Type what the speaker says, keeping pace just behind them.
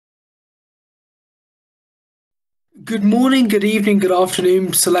Good morning, good evening, good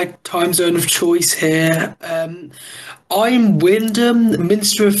afternoon. Select time zone of choice here. I'm Wyndham,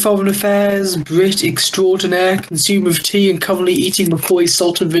 Minister of Foreign Affairs, Brit extraordinaire, consumer of tea, and currently eating McCoy's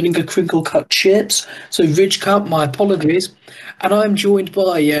salt and vinegar crinkle cut chips. So, Ridge Cup, my apologies. And I'm joined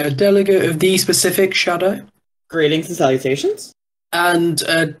by Delegate of the East Pacific, Shadow, Greetings and salutations. and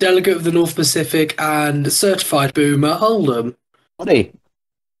Delegate of the North Pacific and Certified Boomer, Hulldom. Buddy.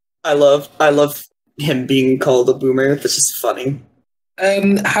 I love him being called a boomer. That's just funny.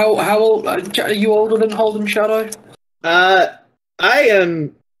 How old are you? Older than Hulldom, Shadow? I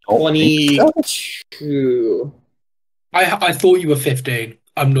am Don't think so. 22. I thought you were 15.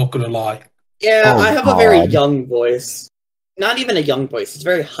 I'm not gonna lie. Yeah, Oh, I have a very God. young voice. Not even a young voice. It's a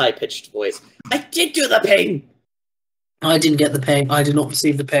very high-pitched voice. I did do the ping! I didn't get the ping. I did not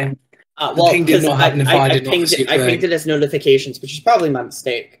receive the ping. Well, ping did because not happen if I did not pinged receive I the pinged it as notifications, which is probably my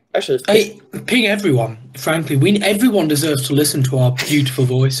mistake. I should have Ping everyone. Frankly, everyone deserves to listen to our beautiful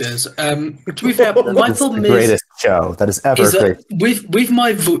voices. To be fair, my It's the problem is greatest show that has ever is created.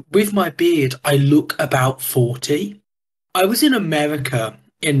 that with my beard, I look about 40. I was in America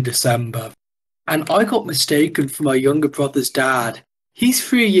in December, and I got mistaken for my younger brother's dad. He's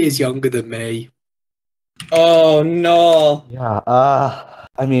 3 years younger than me. Oh no. Yeah,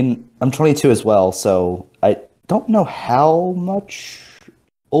 I mean, I'm 22 as well, so I don't know how much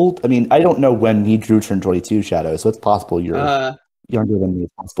old. I mean, I don't know when he drew turn 22, Shadow, so it's possible you're younger than me.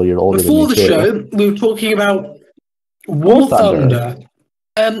 It's possible you're older Before than the me, too. show, we were talking about War Thunder.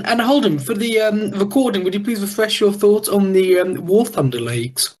 Thunder. And Holden, for the recording, would you please refresh your thoughts on the War Thunder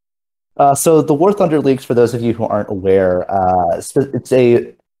leaks? So the War Thunder leaks, for those of you who aren't aware, is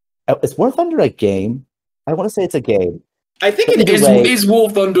War Thunder a game? I want to say it's a game. I think it Is, is. way- is War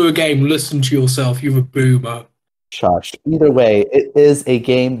Thunder a game? Listen to yourself, you're a boomer. Shush. Either way, it is a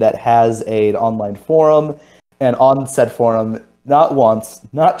game that has an online forum, and on said forum, not once,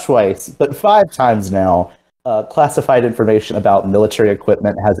 not twice, but 5 times now, classified information about military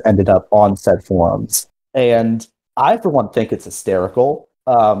equipment has ended up on said forums. And I, for one, think it's hysterical.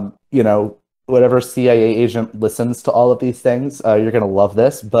 Whatever CIA agent listens to all of these things, you're going to love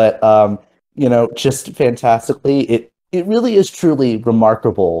this. But, just fantastically, it really is truly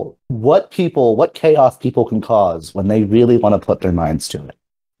remarkable what chaos people can cause when they really want to put their minds to it.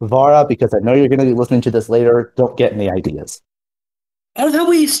 Vara, because I know you're going to be listening to this later, don't get any ideas. I don't know,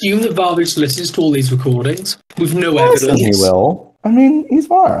 we assume that Varvich listens to all these recordings with no Yes, evidence. he will. I mean, he's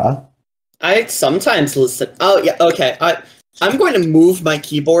Vara. I sometimes listen. Oh yeah, okay. I'm going to move my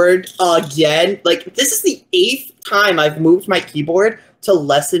keyboard again. Like this is the 8th time I've moved my keyboard to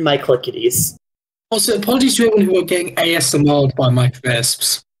lessen my clickities. Also, apologies to everyone who are getting ASMR'd by my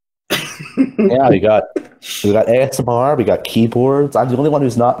crisps. Yeah, we got ASMR, we got keyboards. I'm the only one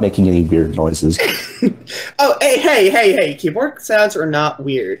who's not making any weird noises. Oh, hey! Keyboard sounds are not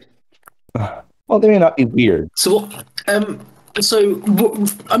weird. Well, they may not be weird. So, I'm just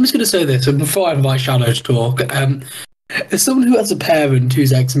going to say this, and before I invite Shadow to talk, as someone who has a parent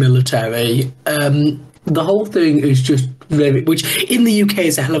who's ex-military, the whole thing is just very, which in the UK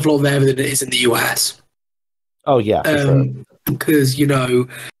is a hell of a lot rarer than it is in the US. Oh, yeah, for sure. Because,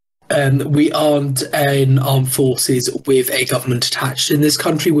 we aren't an armed forces with a government attached in this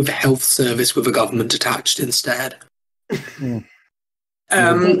country, with a health service with a government attached instead. Mm.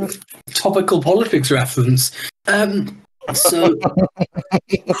 Topical politics reference. So,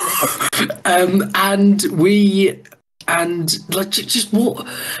 just what?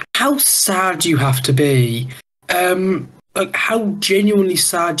 How sad you have to be? How genuinely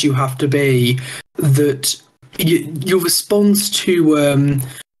sad you have to be that your response to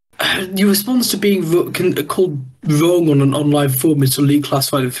being called wrong on an online forum is to leak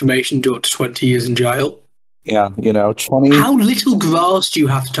classified information, do up to 20 years in jail. Yeah, 20. How little grass do you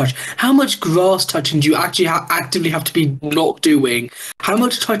have to touch? How much grass touching do you actually actively have to be not doing? How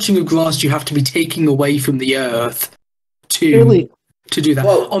much touching of grass do you have to be taking away from the earth to do that?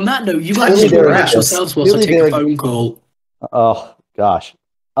 Well, on that note, you really actually there relax is. yourselves whilst I Really take there- a phone call. Oh, gosh.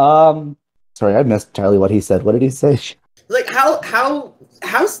 Sorry, I missed Charlie what he said. What did he say? Like how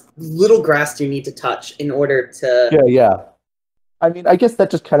little grass do you need to touch in order to? Yeah. I mean, I guess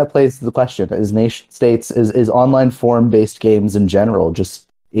that just kind of plays to the question: is nation states, is online forum-based games in general just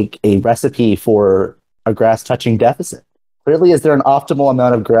a recipe for a grass-touching deficit? Clearly, is there an optimal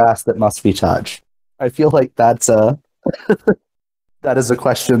amount of grass that must be touched? I feel like that's that is a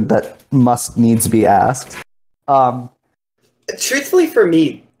question that needs to be asked. Truthfully, for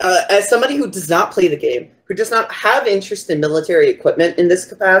me, as somebody who does not play the game, who does not have interest in military equipment in this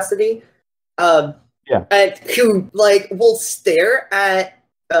capacity, and who will stare at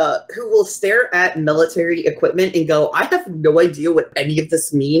who will stare at military equipment and go, I have no idea what any of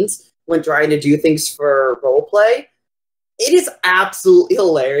this means when trying to do things for roleplay. It is absolutely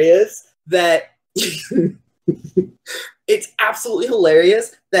hilarious that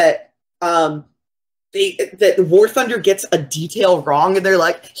that War Thunder gets a detail wrong, and they're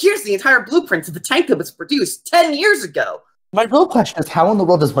like, here's the entire blueprint of the tank that was produced 10 years ago. My real question is, how in the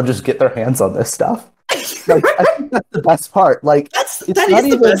world does one just get their hands on this stuff? Like, I think that's the best part. Like, that is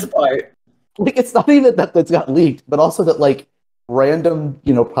the best part. Like, it's not even that it's got leaked, but also that, like, random,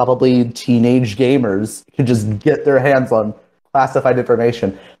 probably teenage gamers can just get their hands on classified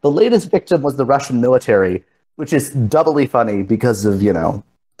information. The latest victim was the Russian military, which is doubly funny because of,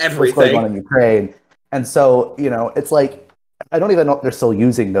 what's going on in Ukraine. And so, it's like, I don't even know if they're still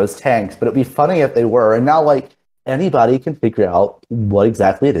using those tanks, but it'd be funny if they were. And now, like, anybody can figure out what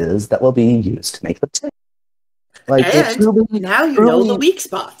exactly it is that will be used to make the tank. Like, and now you know the weak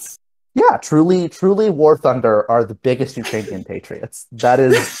spots. Yeah, truly, War Thunder are the biggest Ukrainian patriots. That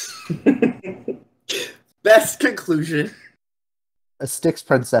is best conclusion. A Styx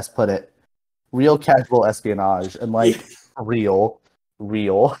Princess put it. Real casual espionage, and like real.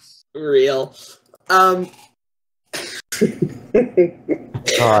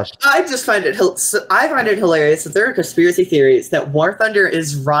 Gosh, I just find it. I find it hilarious that there are conspiracy theories that War Thunder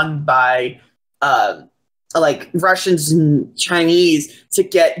is run by, like Russians and Chinese to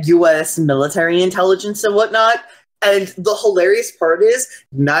get U.S. military intelligence and whatnot. And the hilarious part is,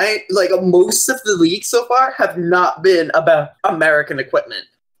 most of the leaks so far have not been about American equipment.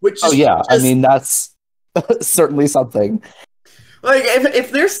 Which is I mean, that's certainly something. Like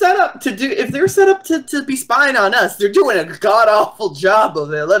if they're set up to be spying on us, they're doing a god awful job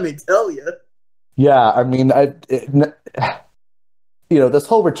of it. Let me tell you. Yeah, I mean, this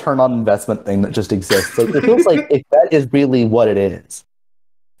whole return on investment thing that just exists. Like, it feels like if that is really what it is,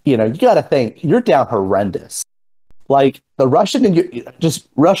 you got to think you're down horrendous. Like the Russian and just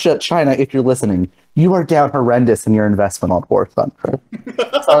Russia, China, if you're listening, you are down horrendous in your investment on War Thunder.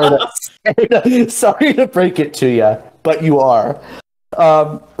 Sorry to break it to you, but you are.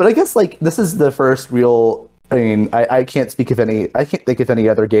 But I guess like this is the first real. I mean, I can't think of any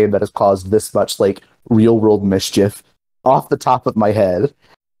other game that has caused this much like real world mischief off the top of my head.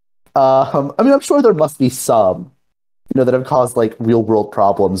 I mean, I'm sure there must be some, that have caused like real world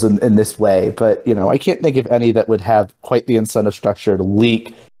problems in this way, but I can't think of any that would have quite the incentive structure to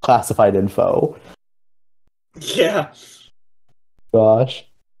leak classified info. Yeah. Gosh.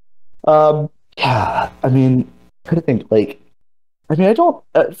 Yeah. I mean, I'm trying to think. Like, I mean, I don't.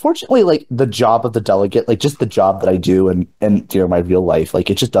 Fortunately, like the job of the delegate, like just the job that I do, and my real life, like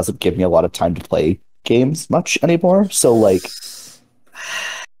it just doesn't give me a lot of time to play games much anymore. So, like,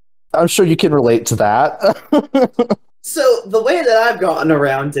 I'm sure you can relate to that. So the way that I've gotten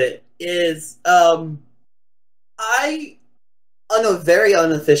around it is, I know very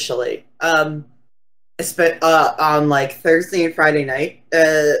unofficially, on like Thursday and Friday night,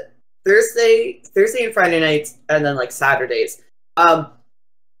 Thursday and Friday nights, and then like Saturdays, I'll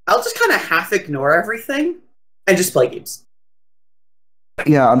just kind of half ignore everything and just play games.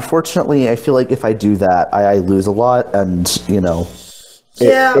 Yeah, unfortunately, I feel like if I do that, I lose a lot, and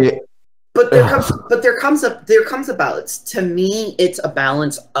But there comes a balance. To me, it's a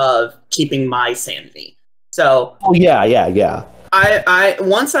balance of keeping my sanity. So yeah. I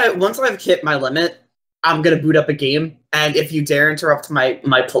once I've hit my limit, I'm gonna boot up a game, and if you dare interrupt my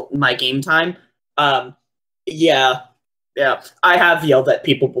game time, yeah, I have yelled at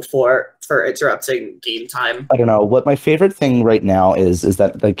people before for interrupting game time. I don't know what my favorite thing right now is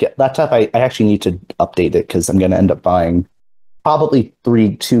that the laptop. I actually need to update it because I'm gonna end up buying probably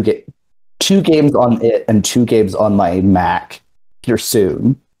two games on it and 2 games on my Mac here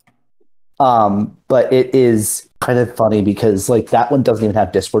soon. But it is kind of funny because like that one doesn't even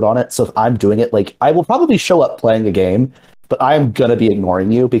have Discord on it. So if I'm doing it, like I will probably show up playing a game, but I'm gonna be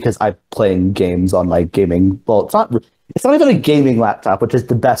ignoring you because I'm playing games on my gaming. Well, it's not even a gaming laptop, which is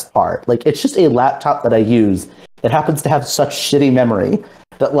the best part. Like it's just a laptop that I use. It happens to have such shitty memory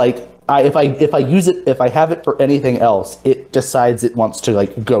that like if I use it, if I have it for anything else, it decides it wants to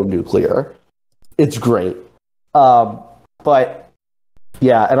like go nuclear. It's great. But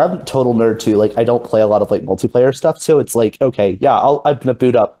yeah, and I'm a total nerd too. Like I don't play a lot of like multiplayer stuff, so it's like, okay, yeah, I'm gonna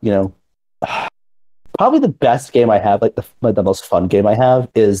boot up, probably the best game I have, like the most fun game I have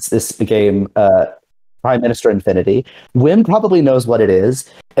is this game, Prime Minister Infinity. Wim probably knows what it is,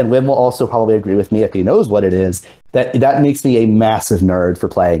 and Wim will also probably agree with me if he knows what it is, that makes me a massive nerd for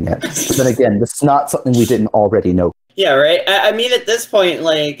playing it. But then again, this is not something we didn't already know. Yeah, right? I mean, at this point,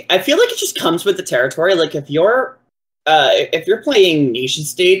 like, I feel like it just comes with the territory. Like, if you're if you're playing nation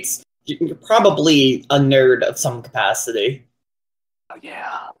states, you're probably a nerd of some capacity. Oh,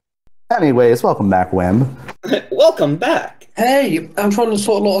 yeah. Anyways, welcome back, Wim. Welcome back. Hey, I'm trying to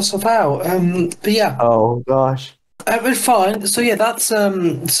sort a lot of stuff out. But yeah. Oh gosh. It's fine. So yeah, that's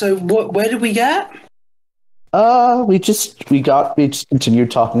So where did we get? We just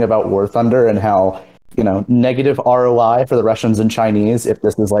continued talking about War Thunder and how, negative ROI for the Russians and Chinese if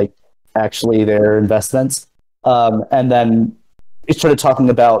this is like actually their investments. And then we started talking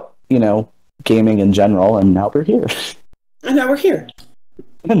about, gaming in general, and now we're here. And now we're here.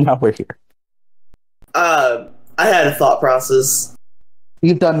 I had a thought process.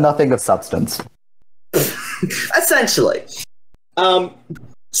 You've done nothing of substance. Essentially.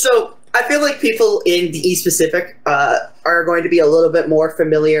 So I feel like people in the East Pacific are going to be a little bit more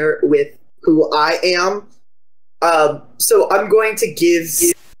familiar with who I am. So I'm going to give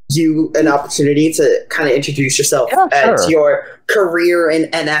you an opportunity to kind of introduce yourself and your career in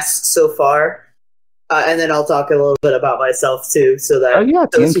NS so far. And then I'll talk a little bit about myself too, so that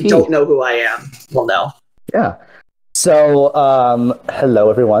those who don't know who I am will know. Yeah. So, hello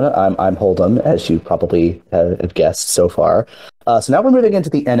everyone. I'm Hulldom, as you probably have guessed so far. So now we're moving into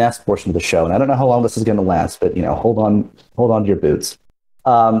the NS portion of the show, and I don't know how long this is going to last, but hold on to your boots.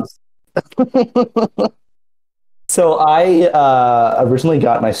 So I originally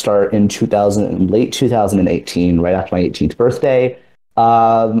got my start in late 2018, right after my 18th birthday.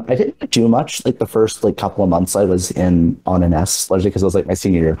 I didn't do much like the first couple of months I was on NS, largely because it was like my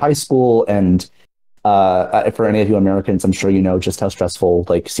senior year of high school, and for any of you Americans, I'm sure you know just how stressful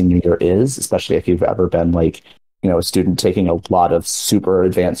senior year is, especially if you've ever been a student taking a lot of super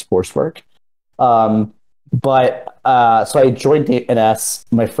advanced coursework. So I joined NS.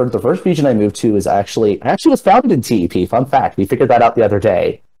 The first region I moved to is I actually was founded in TEP. Fun fact, we figured that out the other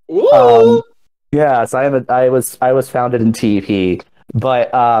day. Yeah, so I was founded in TEP.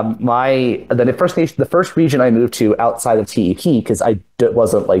 But the first region I moved to outside of TEP, because I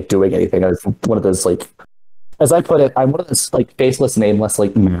wasn't doing anything. I was one of those as I put it, I'm one of those faceless, nameless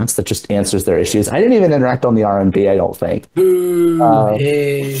masks that just answers their issues. I didn't even interact on the RMB, I don't think.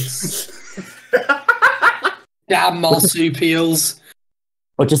 Damn marsupials.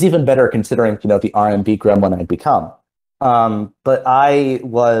 Which is even better considering the RMB gremlin I'd become. But I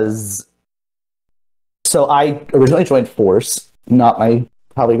originally joined Force. Not my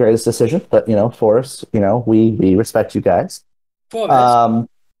probably greatest decision, but Force, we respect you guys. Force.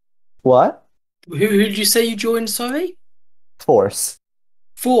 What? Who did you say you joined? Sorry. Force.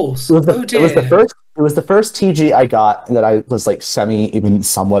 Force. It was the first TG I got that I was even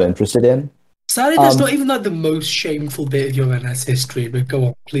somewhat interested in. Sadly, that's not even the most shameful bit of your NS history. But go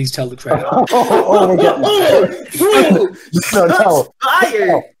on, please tell the crowd. We're getting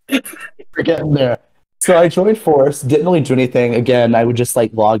there. We're getting there. So I joined Force, didn't really do anything. Again, I would just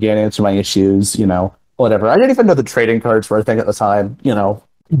log in, answer my issues, whatever. I didn't even know the trading cards were a thing at the time,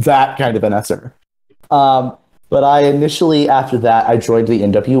 that kind of an NSer. But I initially, after that, I joined the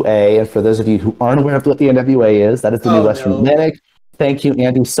NWA. And for those of you who aren't aware of what the NWA is, that is the New Western Atlantic. Thank you,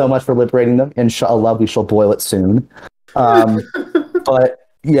 Andy, so much for liberating them. Inshallah, we shall boil it soon. But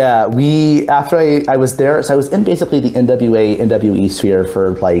yeah, after I was there, so I was in basically the NWA, NWE sphere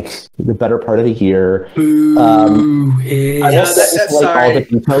for the better part of a year. I won't get into all the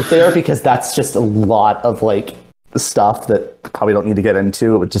details there because that's just a lot of stuff that probably don't need to get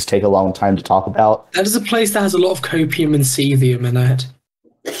into. It would just take a long time to talk about. That is a place that has a lot of copium and cesium in it.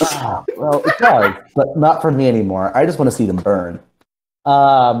 Well, it does, but not for me anymore. I just want to see them burn.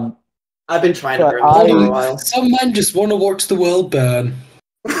 I've been trying to burn them for a while. Some men just want to watch the world burn.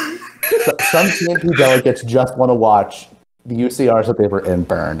 Some TNT delegates just want to watch the UCRs that they were in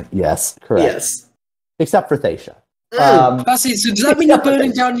burn. Yes, correct. Yes. Except for Thesha. So does that mean you're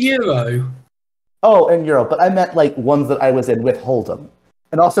burning down Euro? Oh, and Europe. But I meant ones that I was in with Hulldom.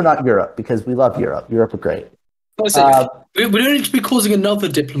 And also not Europe, because we love Europe. Europe are great. We don't need to be causing another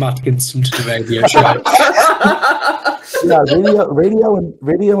diplomatic incident in the radio show. Yeah,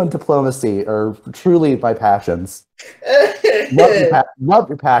 radio and diplomacy are truly my passions. Love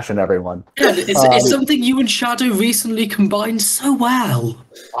your passion, everyone. Yeah, it's something you and Shadow recently combined so well.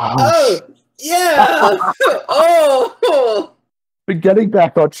 Yeah. But getting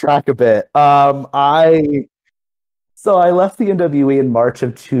back on track a bit, I left the NWE in March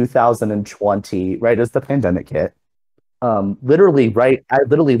of 2020, right as the pandemic hit. I literally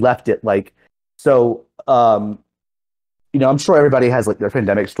left it I'm sure everybody has their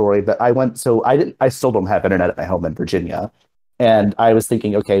pandemic story, but I still don't have internet at my home in Virginia. And I was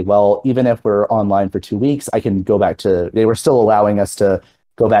thinking, okay, well, even if we're online for 2 weeks, I can go back they were still allowing us to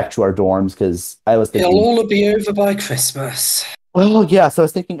go back to our dorms because I was thinking It'll all be over by Christmas. well, yeah, so I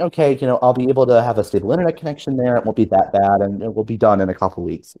was thinking, okay, I'll be able to have a stable internet connection there. It won't be that bad, and it will be done in a couple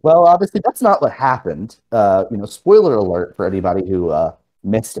weeks. Well, obviously, that's not what happened. Spoiler alert for anybody who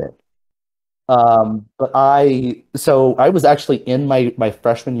missed it. But I was actually in my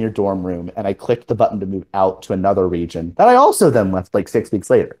freshman year dorm room, and I clicked the button to move out to another region that I also then left like 6 weeks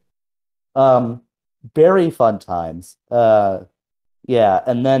later. Very fun times. Yeah,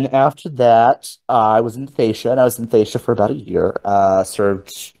 and then after that, I was in Thacia, and I was in Thacia for about a year. Served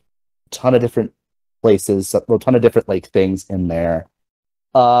a ton of different places, a ton of different like things in there.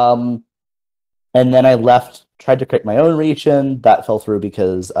 And then I left, tried to create my own region. That fell through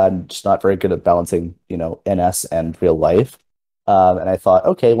because I'm just not very good at balancing, NS and real life. And I thought,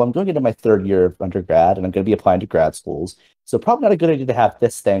 okay, well, I'm going into my third year of undergrad, and I'm going to be applying to grad schools. So probably not a good idea to have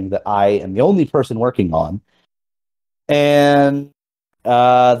this thing that I am the only person working on. And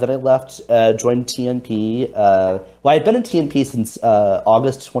then I left, joined TNP. I'd been in TNP since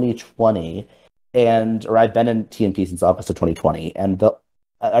August 2020, or I've been in TNP since August of 2020, and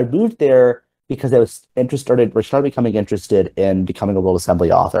I moved there because I started becoming interested in becoming a World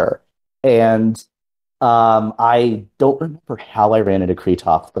Assembly author, and I don't remember how I ran into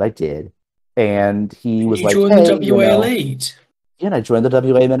Kretox, but I did, and he was like, joined "Hey, the WA Elite." Yeah, and I joined the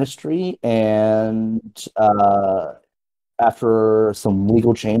WA ministry, and after some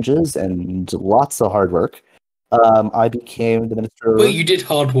legal changes and lots of hard work, I became the minister. Wait, you did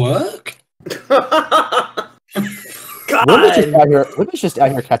hard work? God. Women's just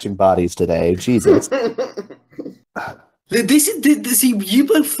out here catching bodies today. Jesus. See, you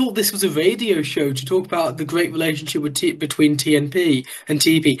both thought this was a radio show to talk about the great relationship between TNP and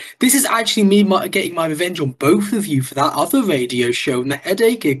TP. This is actually me getting my revenge on both of you for that other radio show and the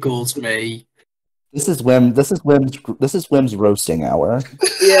headache it caused me. This is Wim's roasting hour.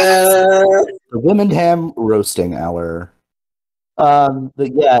 Yeah. The Wymondham roasting hour.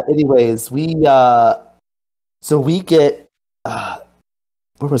 But yeah, anyways, we get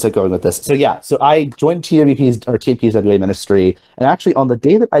where was I going with this? So I joined TNP's WA ministry, and actually on the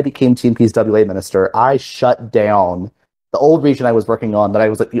day that I became TNP's WA minister, I shut down the old region I was working on that I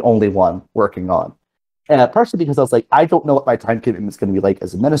was like the only one working on. Partially because I was like, I don't know what my time commitment is going to be like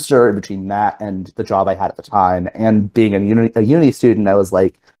as a minister in between that and the job I had at the time. And being a uni student, I was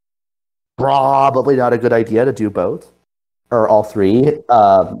like, probably not a good idea to do both or all three.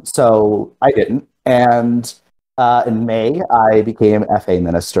 So I didn't. And in May, I became FA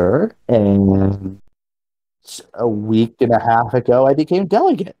minister. And a week and a half ago, I became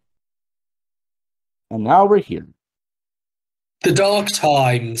delegate. And now we're here. The dark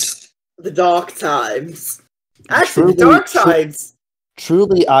times. The dark times. Actually, the dark times.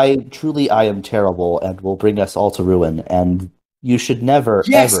 Truly, I am terrible and will bring us all to ruin. And you should never,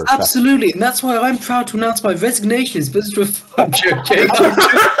 yes, ever. Yes, absolutely. And that's why I'm proud to announce my resignation as Minister of... I'm joking.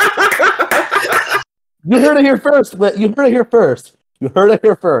 You heard it here first. You heard it here first.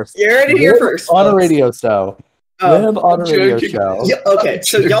 On a radio show. On a radio show. Yeah, okay,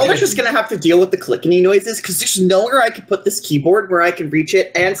 so y'all are just gonna have to deal with the clickety noises because there's nowhere I can put this keyboard where I can reach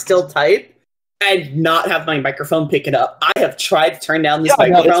it and still type and not have my microphone pick it up. I have tried to turn down this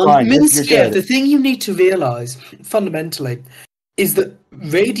microphone. The thing you need to realize fundamentally is that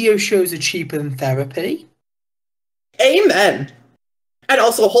radio shows are cheaper than therapy. Amen. And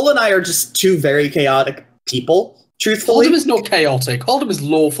also, Hull and I are just two very chaotic people. Truthfully, Hulldom is not chaotic. Hulldom is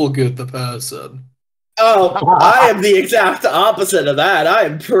lawful good. The person. Oh, I am the exact opposite of that. I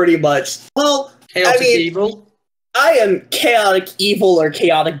am pretty much, chaotic evil. I am chaotic evil or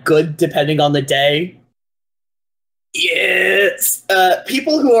chaotic good, depending on the day. Yes.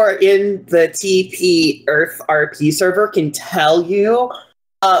 People who are in the TP Earth RP server can tell you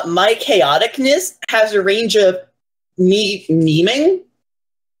my chaoticness has a range of me memeing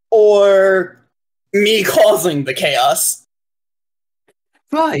or me causing the chaos.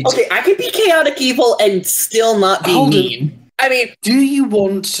 Right. Okay, I could be chaotic evil and still not be mean. I mean, do you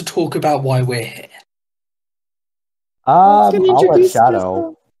want to talk about why we're here? I'll let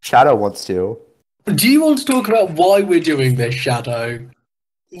Shadow. Shadow wants to. Do you want to talk about why we're doing this, Shadow?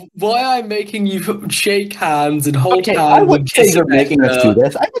 Why I'm making you shake hands and hold hands? I wouldn't say you're making us do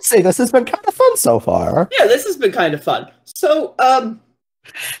this. I would say this has been kind of fun so far. Yeah, this has been kind of fun. So,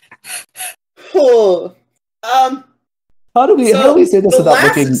 How do we say this without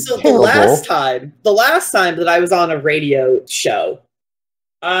looking terrible? The last time that I was on a radio show,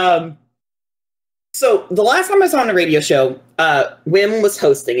 so the last time I was on a radio show, Wim was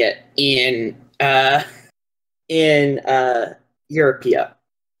hosting it in Europea.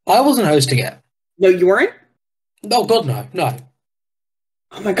 I wasn't hosting it. No, you weren't? Oh God, no.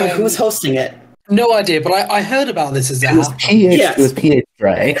 Oh my god, who was hosting it? No idea, but I heard about this as It was PH. It was PH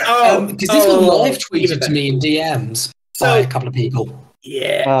Dre. Because this was live tweeted to me in DMs by a couple of people.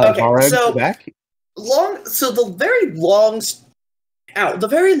 Yeah. Okay. So back. the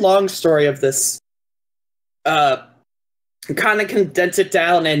very long story of this, kind of condense it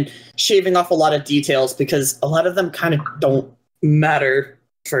down and shaving off a lot of details because a lot of them kind of don't matter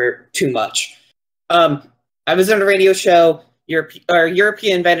for too much. I was on a radio show.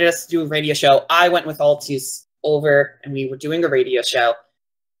 European invited us to do a radio show. I went with Altius over, and we were doing a radio show.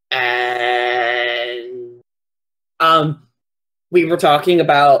 And we were talking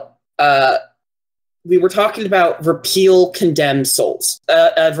about repeal condemned souls,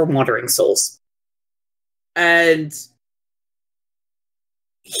 ever wandering souls, and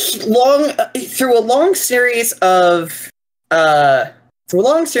through a long series of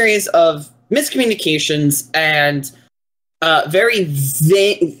miscommunications and very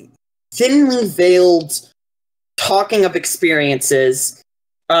thinly veiled talking of experiences,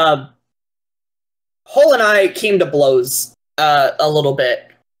 Hull and I came to blows a little bit.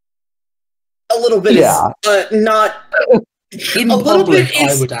 Yeah. Not in public,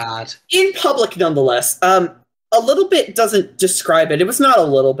 I would add. In public, nonetheless. A little bit doesn't describe it. It was not a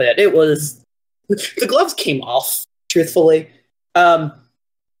little bit. It was... The gloves came off, truthfully. And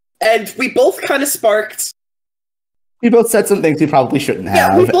we both kind of sparked... We both said some things we probably shouldn't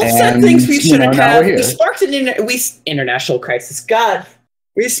have. Yeah, we both said things we shouldn't have. We sparked an international crisis. God.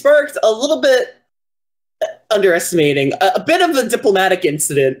 We sparked a little bit underestimating. A bit of a diplomatic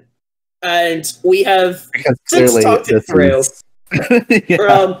incident. And we have since talked it through.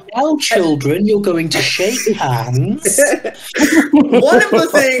 Well, children, you're going to shake hands. One of the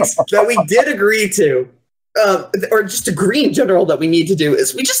things that we did agree to, or just agree in general that we need to do,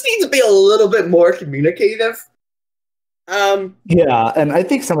 is we just need to be a little bit more communicative. Yeah, and I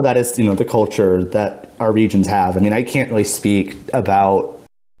think some of that is, the culture that our regions have. I mean, I can't really speak about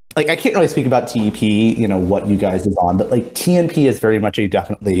TEP, what you guys is on, but TNP is very much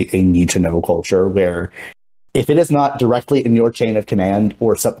definitely a need to know culture where if it is not directly in your chain of command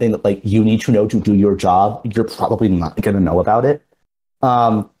or something that you need to know to do your job, you're probably not going to know about it.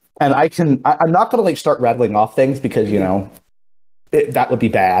 And I'm not going to start rattling off things because, that would be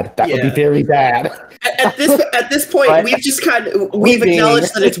bad. That would be very bad. At this point, we've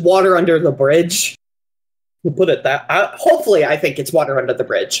acknowledged that it's water under the bridge. We'll put it that. Hopefully, I think it's water under the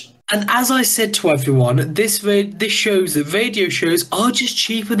bridge. And as I said to everyone, this shows that radio shows are just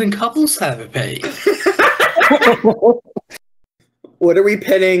cheaper than couples therapy. What are we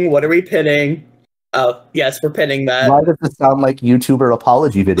pinning? Oh, yes, we're pinning that. Why does this sound like YouTuber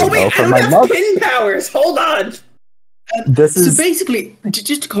apology video? Oh wait, I don't have pin powers. Hold on. So basically,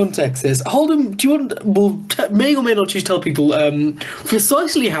 just to context this, Hulldom, do you want? May or may not just tell people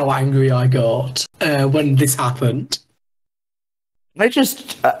precisely how angry I got when this happened. I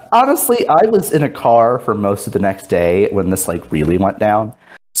just honestly, I was in a car for most of the next day when this really went down.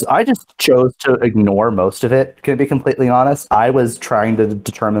 So I just chose to ignore most of it. To be completely honest, I was trying to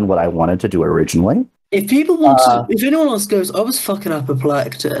determine what I wanted to do originally. If people want, if anyone else goes, I was fucking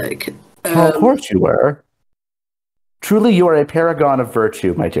apoplectic. Of course you were. Truly, you are a paragon of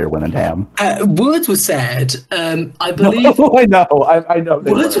virtue, my dear Wymondham. Words were said. I believe. No, I know. I know.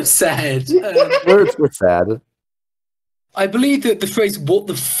 Words were said. Words were said. I believe that the phrase "What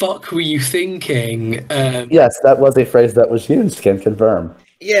the fuck were you thinking?" Yes, that was a phrase that was used. Can confirm.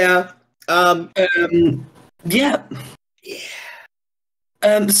 Yeah. Yeah.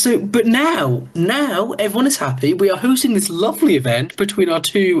 But now everyone is happy. We are hosting this lovely event between our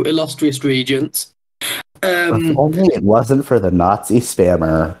two illustrious regions. If only it wasn't for the Nazi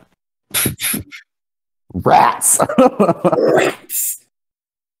spammer. Rats. Rats.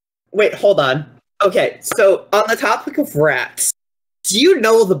 Wait, hold on. Okay, so on the topic of rats, do you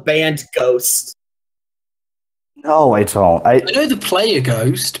know the band Ghost? No, I don't. I know the player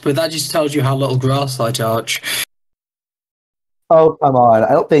Ghost, but that just tells you how little grass I touch. Oh, come on.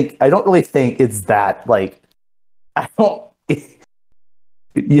 I don't really think it's that, I don't...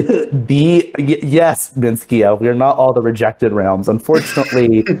 Yes, Minskia, we are not all the rejected realms.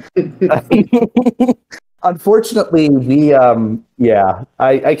 Unfortunately, we,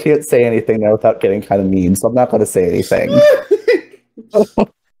 I can't say anything there without getting kind of mean, so I'm not going to say anything.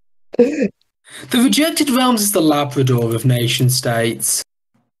 The rejected realms is the Labrador of nation states.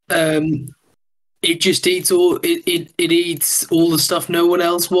 It just eats it eats all the stuff no one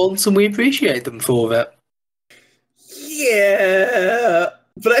else wants, and we appreciate them for it. Yeah.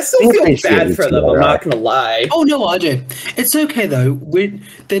 But I still feel bad for them, I'm not going to lie. Oh, no, I do. It's okay, though.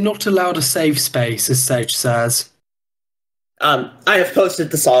 They're not allowed a safe space, as Sage says. I have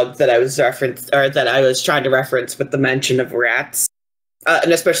posted the song that I was trying to reference with the mention of rats,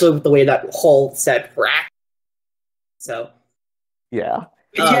 and especially with the way that Hull said rat. So, Yeah.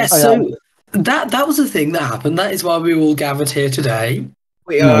 Yeah, so that was the thing that happened. That is why we all gathered here today.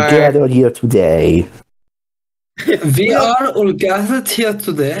 we are gathered here today. We are all gathered here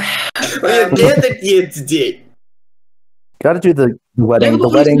today. gathered here today. Got to do the wedding. The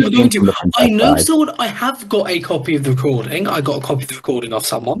wedding. I know someone. I have got a copy of the recording. I got a copy of the recording off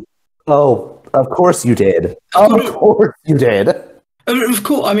someone. Oh, of course you did. Of course you did. Of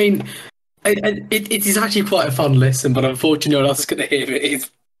course. I mean, it is actually quite a fun listen, but unfortunately, no one else is going to hear it. It's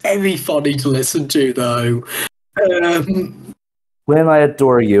very funny to listen to, though. When I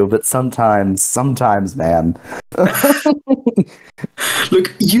adore you, but sometimes, man.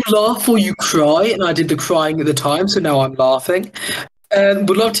 Look, you laugh or you cry, and I did the crying at the time, so now I'm laughing.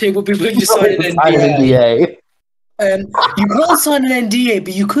 Would love to hear what people you sign an NDA. You can't sign an NDA,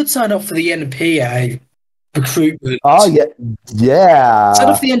 but you could sign up for the NPA recruitment. Oh yeah. Sign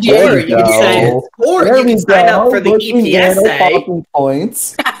up for the NDA, or you can sign up for the EPSA.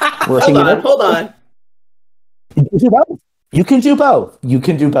 Points. Hold on. You can do both.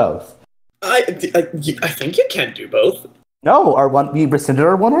 I think you can do both. No, we rescinded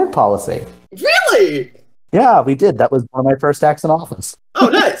our one-word policy. Really? Yeah, we did. That was one of my first acts in office. Oh,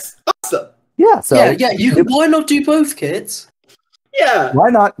 nice. Awesome. Yeah, so why not do both, kids? Yeah. Why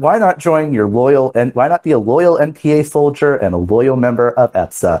not join your loyal and why not be a loyal NPA soldier and a loyal member of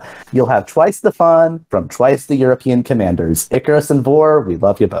EPSA? You'll have twice the fun from twice the European commanders. Icarus and Vor, we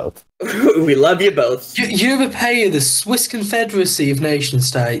love you both. We love you both. Europea, the Swiss Confederacy of Nation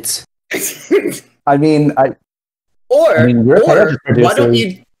States. Why don't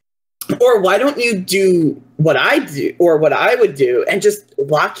you do what I do or what I would do and just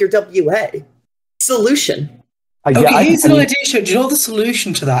lock your WA? Solution. Here's an idea, Show. Do you know what the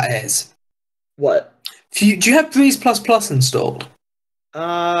solution to that is? What? Do you have Breeze++ installed?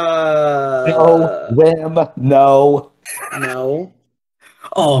 No. Whim. No. No.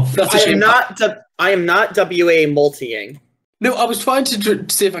 Oh, that's a shame. I am not WA multiing. No, I was trying to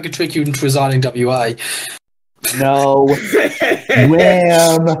see if I could trick you into resigning WA. No.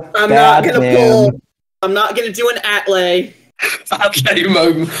 Whim. I'm not gonna do an Atlay. Okay,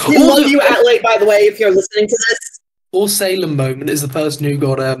 moment. We love you, Atlay, by the way, if you're listening to this. Or Salem Moment is the person who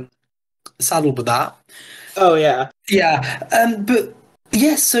got saddled with that. Oh, yeah. Yeah, but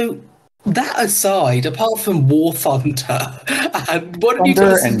yes, so that aside, apart from War Thunder, and what you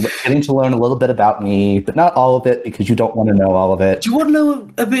guys... and getting to learn a little bit about me, but not all of it because you don't want to know all of it. Do you want to know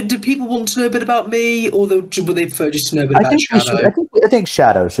a bit? Do people want to know a bit about me, or would they prefer just to know a bit about Shadow? I think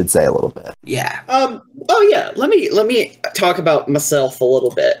Shadow should say a little bit. Yeah. Oh yeah. Let me talk about myself a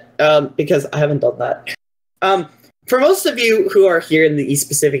little bit. Because I haven't done that. For most of you who are here in the East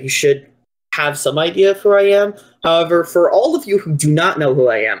Pacific, you should have some idea of who I am. However, for all of you who do not know who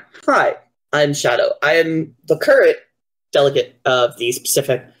I am, hi, I'm Shadow. I am the current delegate of the East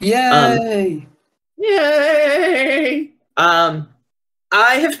Pacific. Yay! Yay! I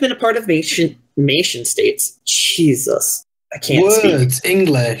have been a part of nation states. Jesus, I can't Words, speak.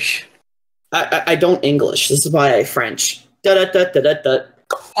 English. I don't English. This is why I French.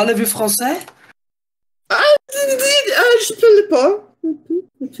 Parlez-vous français? Je parle pas.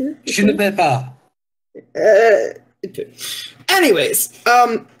 Je ne peux pas. Anyways,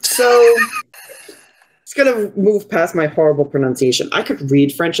 so it's gonna move past my horrible pronunciation. I could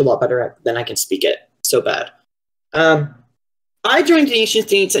read French a lot better than I can speak it. So bad. I joined Nation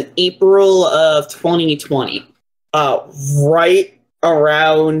States in April of 2020, right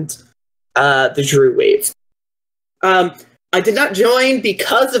around the Drew wave. I did not join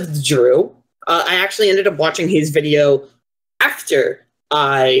because of the Drew. I actually ended up watching his video after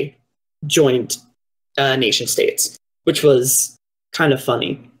I joined Nation States, which was kind of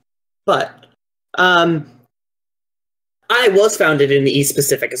funny. But I was founded in the East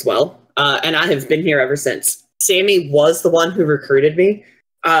Pacific as well, and I have been here ever since. Sammy was the one who recruited me.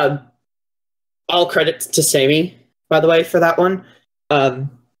 All credit to Sammy, by the way, for that one.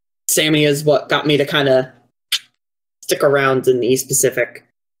 Sammy is what got me to kind of stick around in the East Pacific.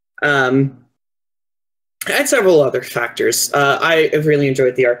 And several other factors. I have really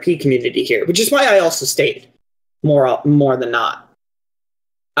enjoyed the RP community here, which is why I also stayed more than not.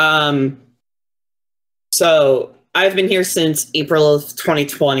 So I've been here since April of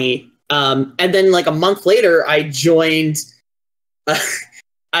 2020, and then like a month later, I joined. I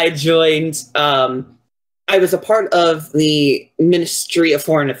was a part of the Ministry of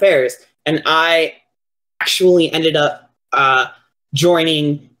Foreign Affairs, and I actually ended up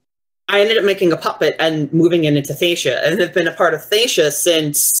joining. I ended up making a puppet and moving it into Thessia, and have been a part of Thessia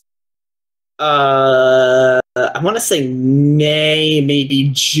since I want to say May, maybe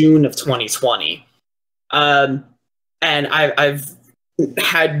June of 2020. And I've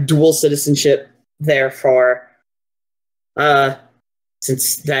had dual citizenship there for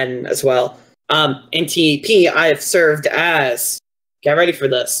since then as well. In TEP, I have served as, get ready for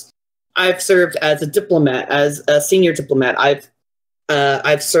this, I've served as a diplomat, as a senior diplomat.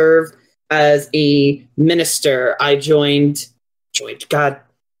 I've served as a minister. I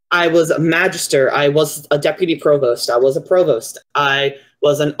was a magister. I was a deputy provost. I was a provost. I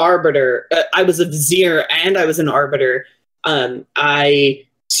was an arbiter. I was a vizier, and I was an arbiter. I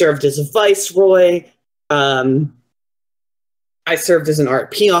served as a viceroy. I served as an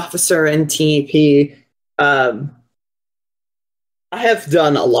RP officer in TEP. I have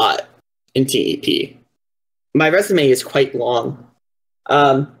done a lot in TEP. My resume is quite long.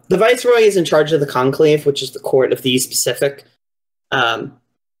 The Viceroy is in charge of the Conclave, which is the court of these Pacific. I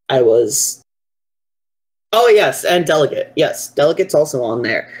was... Oh, yes, and Delegate. Yes, Delegate's also on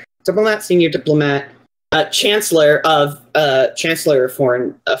there. Diplomat, Senior Diplomat, Chancellor of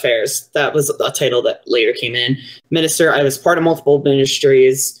Foreign Affairs. That was a title that later came in. Minister, I was part of multiple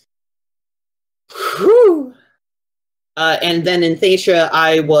ministries. Whew! And then in Thessia,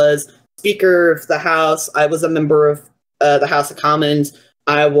 I was Speaker of the House. I was a member of the House of Commons.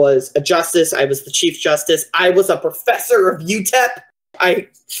 I was a justice. I was the Chief Justice. I was a professor of UTEP. I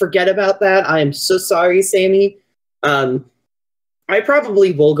forget about that. I am so sorry, Sammy. I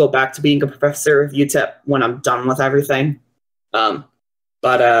probably will go back to being a professor of UTEP when I'm done with everything. But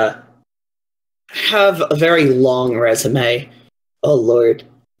I have a very long resume. Oh, Lord.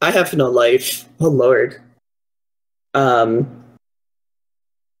 I have no life. Oh, Lord. I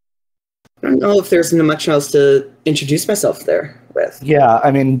don't know if there's much else to introduce myself there with. Yeah,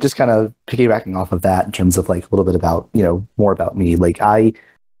 I mean, just kind of piggybacking off of that in terms of like a little bit about, more about me. Like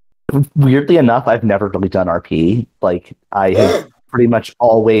weirdly enough, I've never really done RP. Like I have pretty much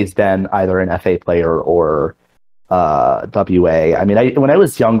always been either an FA player or WA. I mean, when I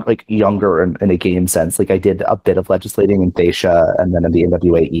was younger in a game sense, like I did a bit of legislating in Thessia and then in the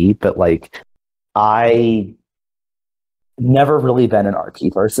NWAE, but like I never really been an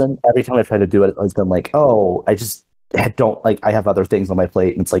RP person. Every time I tried to do it, it's been like, oh, I just don't like. I have other things on my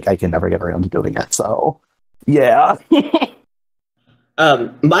plate, and it's like I can never get around to doing it. So, yeah.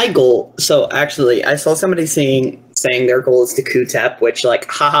 My goal. So actually, I saw somebody saying their goal is to QTEP, which like,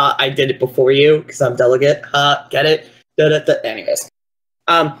 haha, I did it before you because I'm delegate. Get it? Da-da-da. Anyways,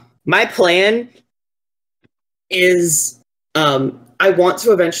 my plan is I want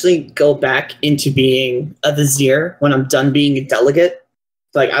to eventually go back into being a vizier when I'm done being a delegate.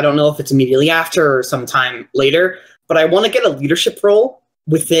 Like, I don't know if it's immediately after or sometime later, but I want to get a leadership role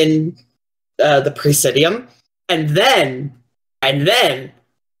within the Presidium. And then I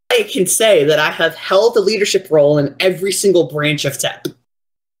can say that I have held a leadership role in every single branch of TEP.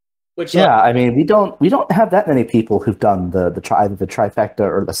 Which, I mean, we don't have that many people who've done either the trifecta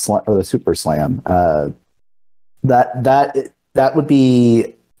or the super slam. That would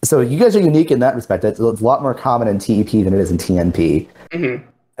be, so you guys are unique in that respect. It's a lot more common in TEP than it is in TNP. Mm-hmm.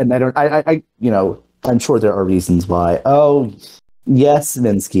 And I'm sure there are reasons why. Oh, yes,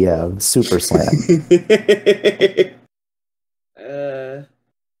 Minskiev, super slam.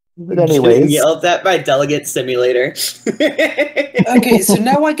 But anyways, yelled at by Delegate Simulator. Okay, so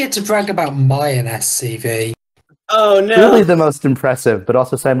now I get to brag about my NSCV. Oh no! Really, the most impressive, but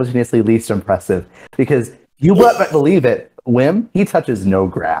also simultaneously least impressive, because you won't believe it. Wim, he touches no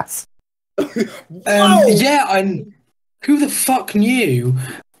grass. Yeah, who the fuck knew?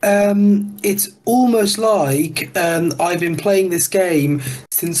 It's almost like I've been playing this game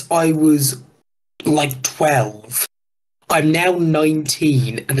since I was like 12. I'm now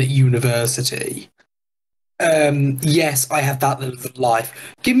 19 and at university. Yes, I have that little bit of life.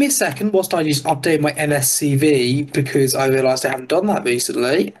 Give me a second whilst I just update my NSCV because I realised I haven't done that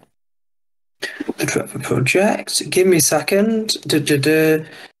recently. The Trevor Project. Give me a second.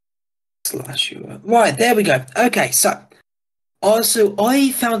 Right, there we go. Okay, so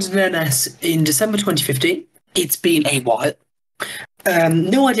I founded an NS in December 2015. It's been a while.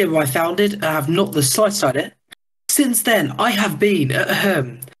 No idea where I found it. I have not the slightest idea. Since then, I have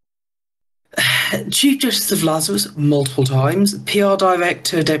been Chief Justice of Lazarus multiple times, PR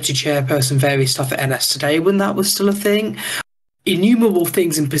Director, Deputy Chairperson, various stuff at NS Today when that was still a thing. Innumerable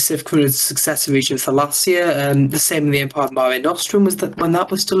things in Pacific Rim Successor Region Thalassia, the same in the Empire of Mare Nostrum when that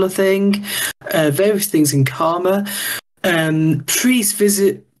was still a thing. Various things in Karma. Priest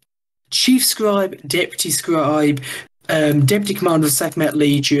Visit, Chief Scribe, Deputy Scribe, Deputy Commander of 2nd Met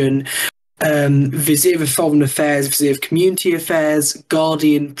Legion, Vizier of Foreign Affairs, Vizier of Community Affairs,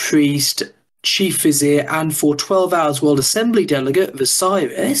 Guardian Priest, Chief Vizier, and for 12 Hours World Assembly Delegate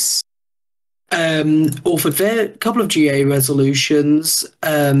Osiris. Authored a couple of GA resolutions,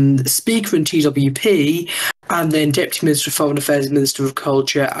 Speaker in TWP, and then Deputy Minister of Foreign Affairs, Minister of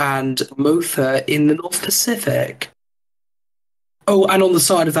Culture, and Motha in the North Pacific. Oh, and on the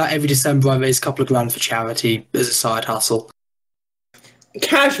side of that, every December I raise a couple of grand for charity as a side hustle.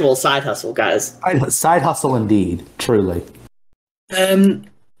 Casual side hustle, guys. Side hustle indeed, truly. Yeah.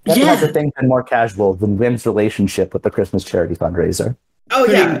 Has a thing been more casual than Wim's relationship with the Christmas charity fundraiser. Oh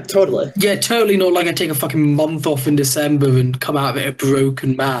yeah, totally. Yeah, totally not like I take a fucking month off in December and come out of it a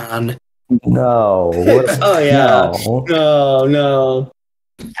broken man. No. Oh yeah. No.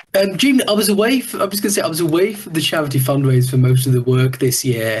 Jim, I was away from the charity fundraiser for most of the work this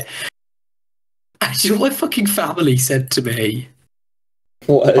year. Actually, my fucking family said to me,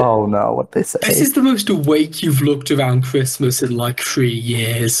 What? Oh no, what they say? "This is the most awake you've looked around Christmas in like 3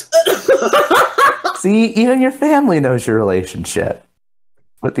 years." See, even your family knows your relationship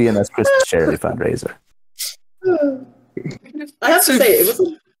with the NS Christmas charity fundraiser. I have to say, it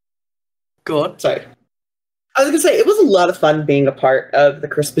was. Go on. Sorry. I was going to say, it was a lot of fun being a part of the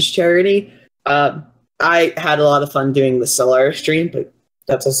Christmas charity. I had a lot of fun doing the Stellaris stream, but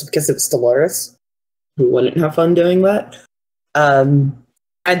that's also because it was Stellaris. Who wouldn't have fun doing that? And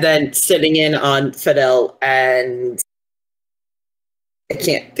then sitting in on Fidel and... I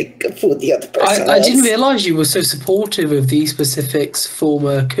can't think of who the other person I was. didn't realise you were so supportive of these Pacific's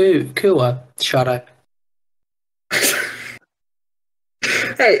former Kua, Shadow.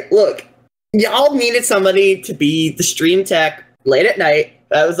 Hey, look, y'all needed somebody to be the stream tech late at night.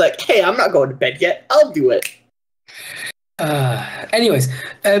 I was like, hey, I'm not going to bed yet. I'll do it. Anyways,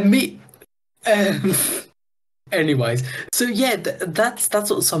 anyways, so yeah, that's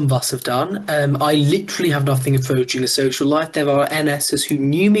what some of us have done. I literally have nothing approaching a social life. There are NSs who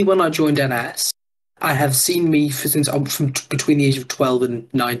knew me when I joined NS. I have seen me since I'm from between the age of 12 and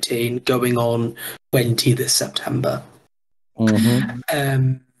 19, going on 20 this September.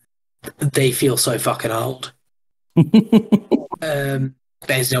 Mm-hmm. They feel so fucking old.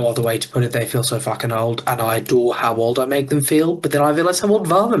 There's no other way to put it. They feel so fucking old, and I adore how old I make them feel. But then I realise how old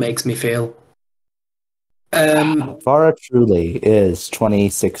Vara makes me feel. Vara truly is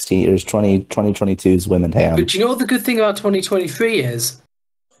 2016 or 2022's Wymondham. But do you know what the good thing about 2023 is?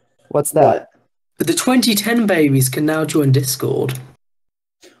 What's that? The 2010 babies can now join Discord.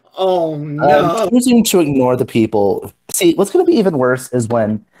 Oh no! I'm choosing to ignore the people. See, what's going to be even worse is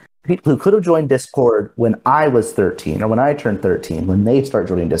when people who could have joined Discord when I was 13 or when I turned 13, when they start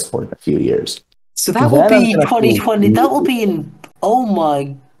joining Discord in a few years. So that will be 2020. That will be in. Oh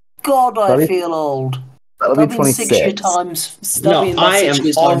my god! I feel old. That'll be 26. 6 year times. No, I am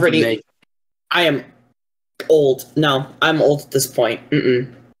already. I am old. No, I'm old at this point.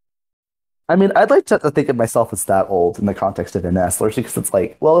 Mm-mm. I mean, I'd like to think of myself as that old in the context of NS, largely because it's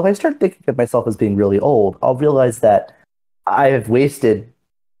like, well, if I start thinking of myself as being really old, I'll realize that I have wasted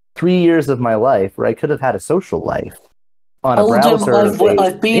 3 years of my life where I could have had a social life on a browser.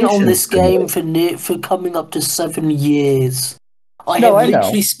 I've been on this game for coming up to 7 years. I have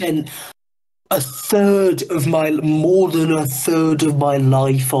literally spent more than a third of my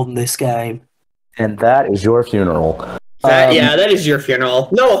life on this game. And that is your funeral. That is your funeral.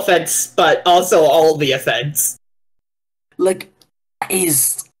 No offense, but also all the offense. Like,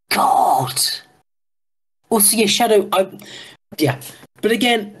 is God. Also, yeah, Shadow. But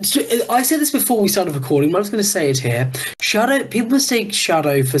again, I said this before we started recording, but I was going to say it here. Shadow. People mistake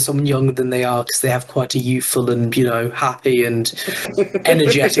Shadow for someone younger than they are because they have quite a youthful and happy and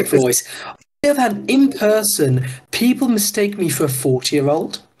energetic voice. I've had in person people mistake me for a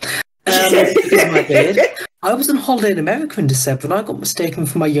 40-year-old. Because of my beard. I was on holiday in America in December and I got mistaken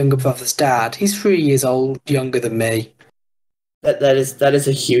for my younger brother's dad. He's 3 years old, younger than me. That is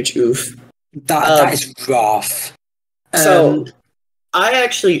a huge oof. That is rough. So I've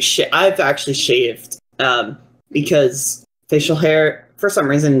actually shaved because facial hair for some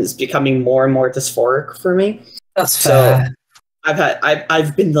reason is becoming more and more dysphoric for me. That's fair. So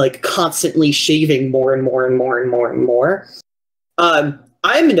I've been like constantly shaving more and more and more and more and more.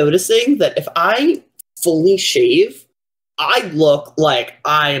 I'm noticing that if I fully shave, I look like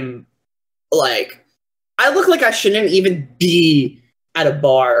I look like I shouldn't even be at a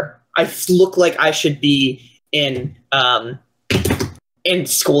bar. I look like I should be in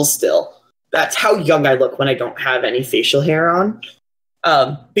school still. That's how young I look when I don't have any facial hair on.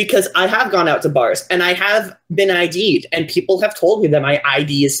 Because I have gone out to bars and I have been ID'd and people have told me that my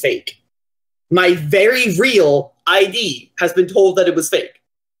ID is fake. My very real ID has been told that it was fake.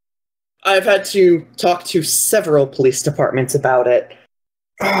 I've had to talk to several police departments about it.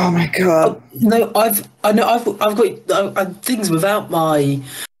 Oh my god! No, I've got things without a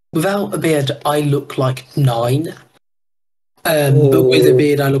beard. I look like 9, but with a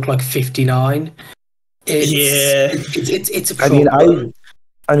beard, I look like 59. It's a problem.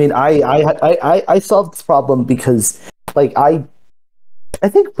 I solved this problem because, like, I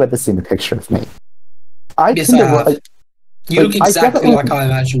think Webb has seen a picture of me. Yes, I have. You look exactly like I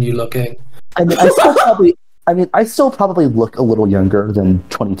imagine you looking. I mean, I still probably look a little younger than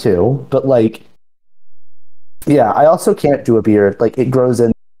 22, but like, yeah, I also can't do a beard. Like, it grows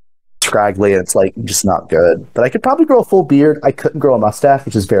in scraggly, and it's like just not good. But I could probably grow a full beard. I couldn't grow a mustache,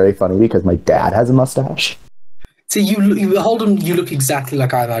 which is very funny because my dad has a mustache. So you Hulldom, you look exactly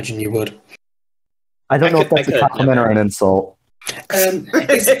like I imagine you would. I don't know if that's a compliment or an insult.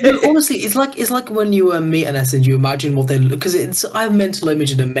 Honestly, it's like when you meet an S and you imagine what they look, because I have a mental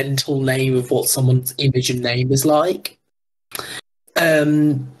image and a mental name of what someone's image and name is like.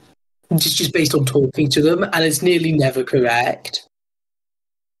 Just based on talking to them, and it's nearly never correct.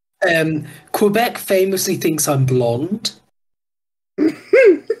 Quebec famously thinks I'm blonde.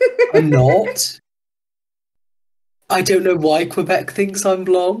 I'm not. I don't know why Quebec thinks I'm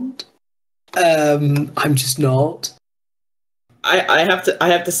blonde. I'm just not. I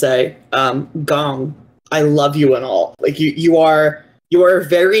have to say, Gong, I love you and all. Like you are a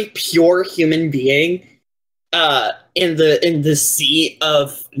very pure human being, in the sea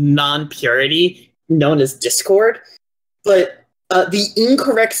of non-purity known as Discord. But the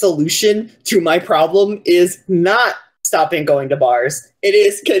incorrect solution to my problem is not stopping going to bars. It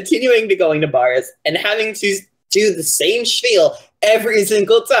is continuing to going to bars and having to do the same spiel every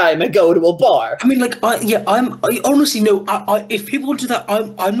single time I go to a bar. I mean, like, I honestly no. If people do that,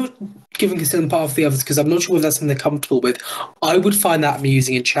 I'm not giving a certain part of the others because I'm not sure if that's something they're comfortable with. I would find that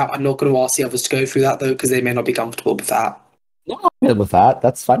amusing in chat. I'm not going to ask the others to go through that though because they may not be comfortable with that. No, I'm good with that.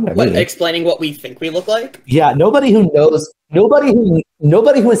 That's fine by me. Explaining what we think we look like? Yeah, nobody who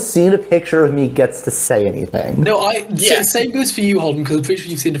has seen a picture of me gets to say anything. No, same goes for you, Holden, because I'm pretty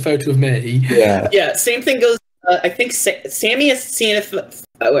sure you've seen a photo of me. Yeah. Same thing goes. I think Sammy has seen if.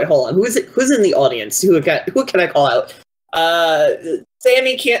 Wait, hold on. Who's in the audience? Who can I call out?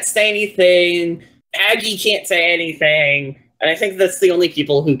 Sammy can't say anything. Aggie can't say anything, and I think that's the only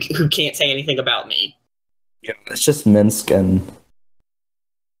people who can't say anything about me. Yeah, it's just Minsk and.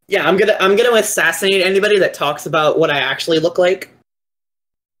 Yeah, I'm gonna assassinate anybody that talks about what I actually look like.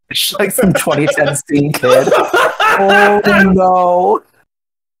 It's like some 2010 scene kid. Oh no!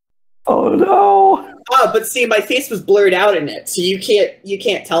 Oh no! Oh, but see, my face was blurred out in it, so you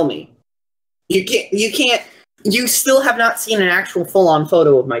can't tell me. You can't. You still have not seen an actual full-on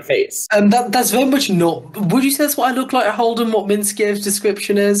photo of my face. That's very much not. Would you say that's what I look like, Holden? What Minskev's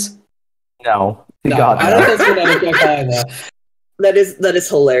description is? No. No, I don't think that's what I look like either. That is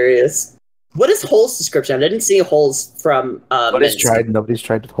hilarious. What is Hull's description? I didn't see Hull's from. Nobody's tried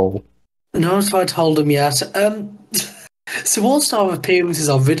to Hull. No one's tried to hold him yet. So all star appearances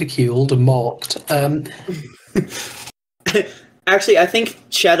are ridiculed and mocked. Actually, I think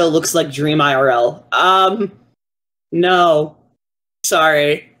Shadow looks like Dream IRL. No.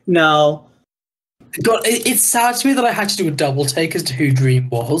 Sorry. No. God, it's sad to me that I had to do a double take as to who Dream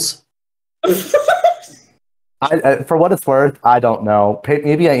was. For what it's worth, I don't know.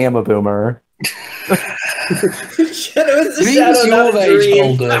 Maybe I am a boomer. Shadow is a Dream's shadow, not a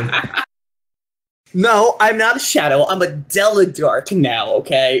dream. No, I'm not a shadow. I'm a Deledark now,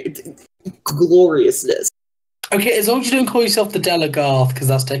 okay? It's gloriousness. Okay, as long as you don't call yourself the Delegarth, because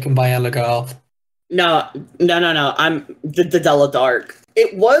that's taken by Elegarth. No. I'm the Deledark.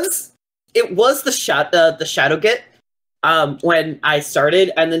 It was the Shadowgate when I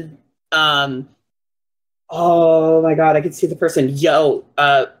started, and then oh my god, I can see the person. Yo,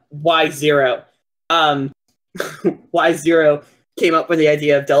 Y0. Y0 came up with the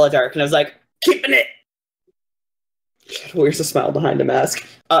idea of Deledark, and I was like, keeping it. Shadow wears a smile behind a mask.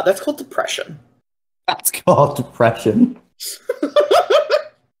 That's called depression. That's called depression.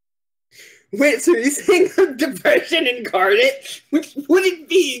 Wait, so you're saying depression incarnate? Which wouldn't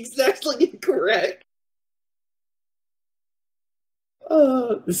be exactly incorrect.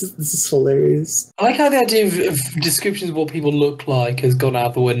 This is hilarious. I like how the idea of descriptions of what people look like has gone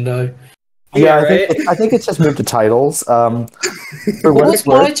out the window. Yeah, I think it's just moved to titles. What's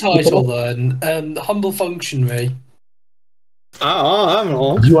my title then? Humble functionary. I don't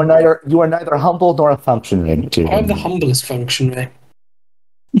know. You are neither humble nor a functionary. I'm the humblest functionary.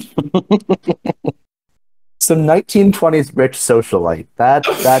 Some 1920s rich socialite. That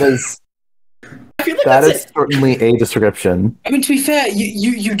is. I feel like That that's is it. certainly a description. I mean, to be fair,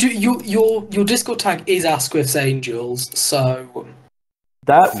 you do your Discord tag is Asquith's Angels, so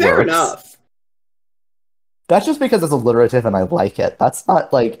That Fair works. enough. That's just because it's alliterative and I like it. That's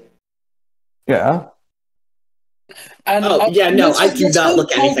not like, yeah. and Oh, yeah, no, I do let's not hope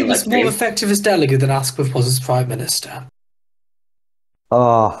look anything Holdom is like more me. effective as delegate than Asquith was as prime minister.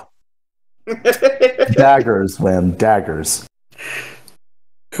 Oh, daggers, Wim, daggers.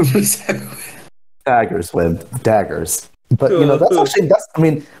 Daggers, Wim, daggers. But, I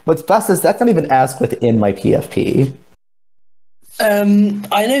mean, what's best is that's not even asked within my PFP. I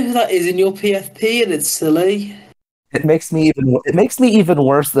know who that is in your PFP, and it's silly. It makes me even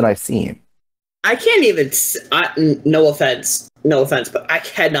worse than I seem. I can't even. No offense, but I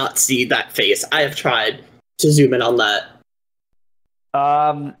cannot see that face. I have tried to zoom in on that.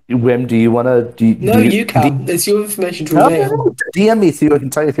 Wim, do you want to? You can. It's your information to reveal. No, DM me so I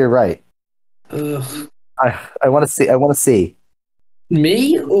can tell you if you're right. Ugh. I want to see. I want to see.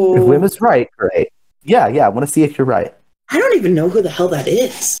 Me or If Wim is right, great. Yeah. I want to see if you're right. I don't even know who the hell that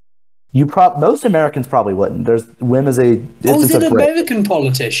is. Most Americans probably wouldn't. Wim is a. Is it an American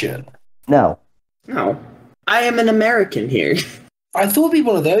politician? No. No, I am an American here. I thought it'd be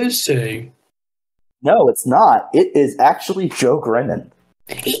one of those two. No, it's not. It is actually Joe Grennan.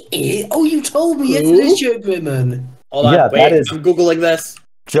 Oh, you told me. Yes, it is Joe Grimman. Hold on, Yeah, wait, that is- I'm googling this.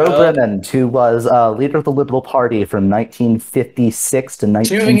 Joe Grennan, who was leader of the Liberal Party from 1956 to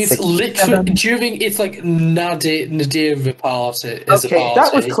 1967. During its like Nadir party. Okay,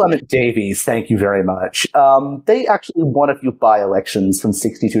 that was Clement Davies. Thank you very much. They actually won a few by-elections from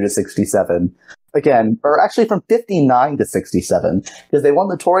 62 to 67. Again, or actually from 59 to 67, because they won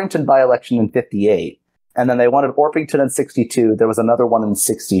the Torrington by-election in 58, and then they won at Orpington in 62. There was another one in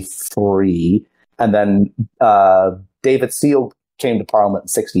 63, and then David Steele came to Parliament in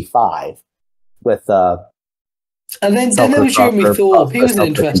 65 with and then there was Jeremy Thorpe. He was an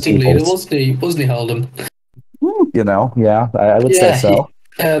interesting leader, wasn't he? Wasn't he, Hulldom? Yeah, I would say so.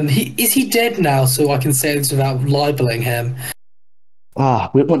 Is he dead now? So I can say this without libeling him.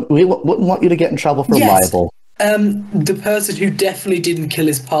 We wouldn't want you to get in trouble for libel. The person who definitely didn't kill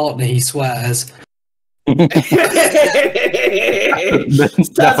his partner, he swears. Sounds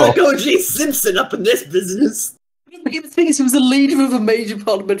like O.J. Simpson up in this business. The thing is, he was a leader of a major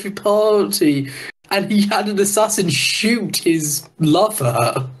parliamentary party, and he had an assassin shoot his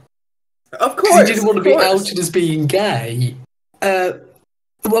lover. Of course, he didn't want to be outed as being gay.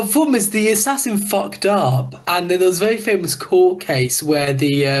 Well, the problem is the assassin fucked up, and then there was a very famous court case where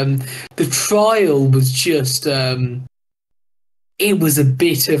the trial was just it was a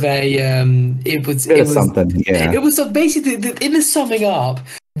bit of a it was something. Yeah, it was basically in the summing up.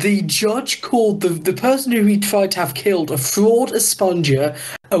 The judge called the person who he tried to have killed a fraud, a sponger,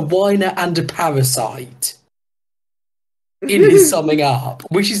 a whiner, and a parasite. In his summing up,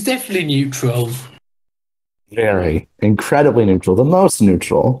 which is definitely neutral. Very incredibly neutral, the most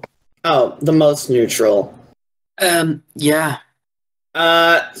neutral. Oh, the most neutral. Yeah.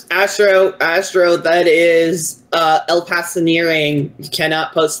 Astro, that is El Pasoneering. You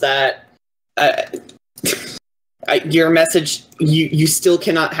cannot post that. Your message, you still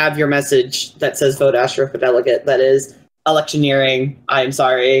cannot have your message that says vote Astro for delegate. That is electioneering. I am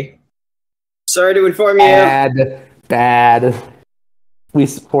sorry. Sorry to inform you. Bad. We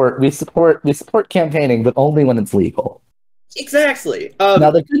support campaigning, but only when it's legal. Exactly.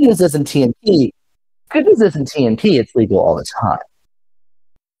 Now the good news isn't TNT. Good news isn't TNT. It's legal all the time.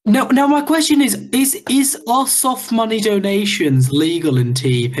 Now my question is our soft money donations legal in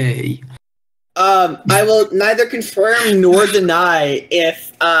TEP? I will neither confirm nor deny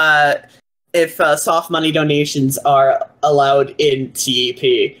if soft money donations are allowed in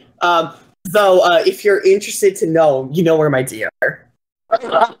TEP. Though, if you're interested to know, you know where my D are.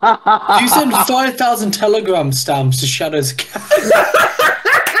 You send 5,000 Telegram stamps to Shadow's account.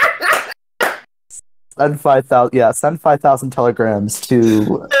 Send 5,000 telegrams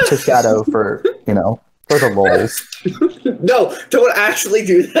to Shadow for the lols. No, don't actually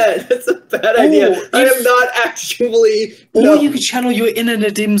do that. That's a bad idea. I am not actually. Or you could channel your inner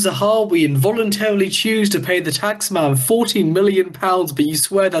Nadim Zahawi and voluntarily choose to pay the taxman £14 million, but you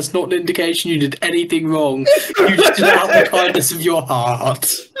swear that's not an indication you did anything wrong. You just did it out of the kindness of your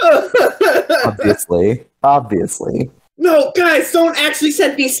heart. Obviously. No, guys, don't actually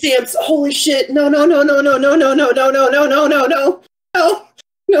send me stamps. Holy shit! No.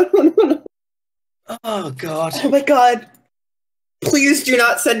 Oh god. Oh my god. Please do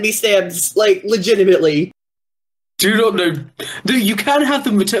not send me stamps, like, legitimately. Do not know. No, you can have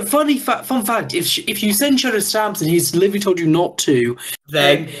them return. Fun fact: if you send Shadow stamps and he's literally told you not to,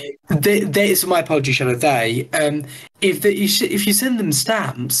 they it's my apology, Shadow. If you send them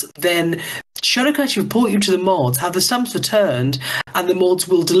stamps, then Shadow can actually report you to the mods, have the stamps returned, and the mods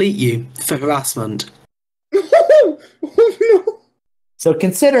will delete you for harassment. Oh, no. So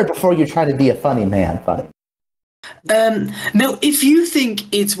consider before you try to be a funny man. Funny. Now, if you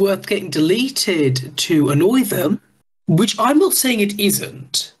think it's worth getting deleted to annoy them, which I'm not saying it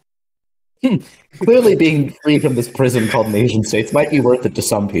isn't. Clearly, being free from this prison called nation states might be worth it to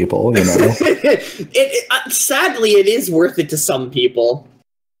some people. You know. Sadly, it is worth it to some people.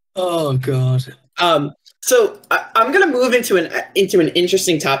 Oh God. So I'm gonna move into an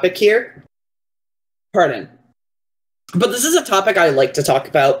interesting topic here. Pardon, but this is a topic I like to talk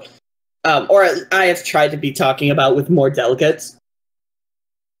about, or I have tried to be talking about with more delegates.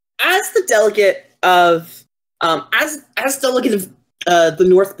 As the delegate of, as delegate of the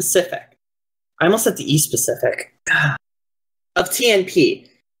North Pacific, I almost said the East Pacific, of TNP.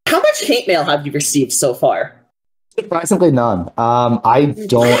 How much hate mail have you received so far? Surprisingly, none. I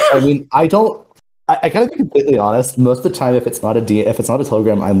gotta be completely honest. Most of the time, if it's not a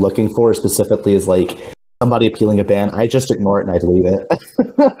Telegram I'm looking for specifically is like somebody appealing a ban, I just ignore it and I delete it.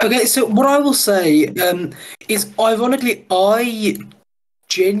 Okay, so what I will say is, ironically, I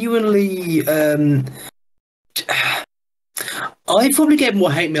genuinely, I probably get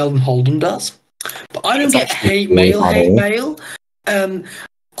more hate mail than Hulldom does, but I don't get hate mail.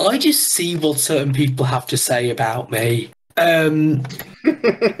 I just see what certain people have to say about me. I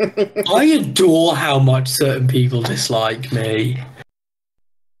adore how much certain people dislike me.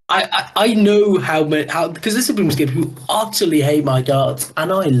 I know how because this is a game who utterly hate my guts,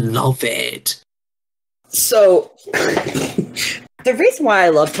 and I love it. So, the reason why I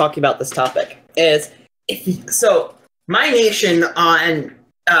love talking about this topic is my nation on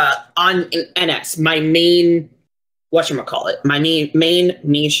NS, my main my main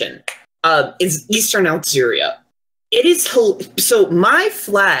nation is Eastern Algeria. It is so my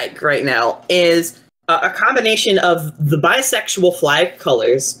flag right now is a combination of the bisexual flag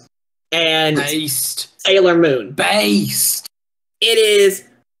colors and Sailor Moon. Based. It is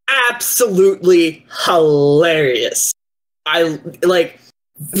absolutely hilarious. I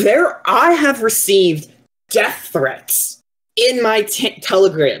have received death threats in my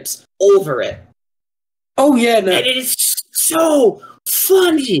telegrams over it. Oh yeah, no. And it is so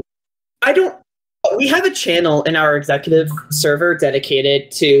funny. We have a channel in our executive server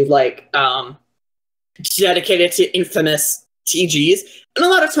dedicated to infamous TGs. And a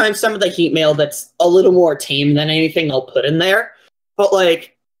lot of times some of the heat mail that's a little more tame than anything I'll put in there. But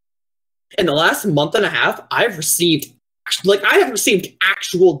in the last month and a half, I have received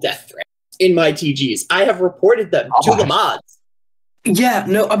actual death threats in my TGs. I have reported them to the mods. Yeah,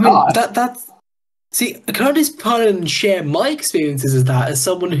 no, I mean that's see, can I just put and share my experiences of that as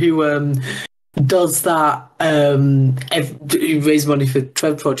someone who does that raise money for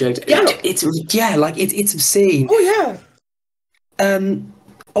Trev Project. Yeah. It's obscene. Oh yeah.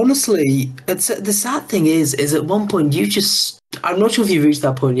 Honestly, the sad thing is at one point I'm not sure if you've reached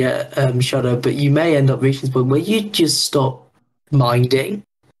that point yet, Shadow, but you may end up reaching this point where you just stop minding.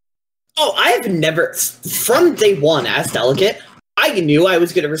 Oh, I have never, from day one as delegate, I knew I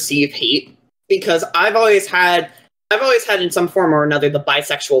was going to receive hate because I've always had in some form or another the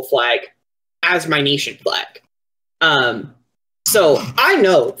bisexual flag as my nation flag. So I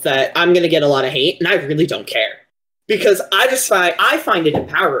know that I'm going to get a lot of hate, and I really don't care. Because I find it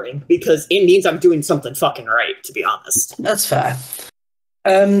empowering because it means I'm doing something fucking right, to be honest. That's fair.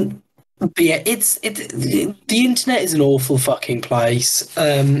 But yeah, the internet is an awful fucking place.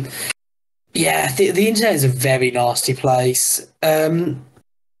 Yeah, the internet is a very nasty place.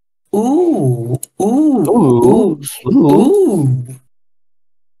 Ooh.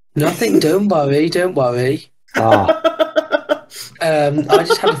 Nothing. Don't worry. Ah. I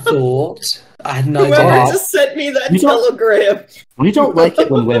just had a thought. I had no Whoever idea. just sent me that telegram. We don't like it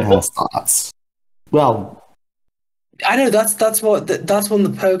when Win has thoughts. Well, I know that's one of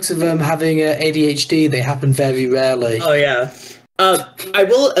the perks of having ADHD. They happen very rarely. Oh yeah. I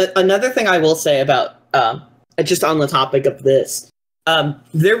will. Another thing I will say about just on the topic of this.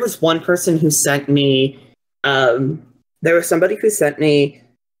 There was one person who sent me. There was somebody who sent me.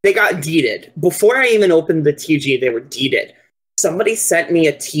 They got deeded before I even opened the TG. They were deeded. Somebody sent me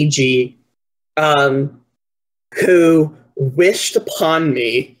a TG. Who wished upon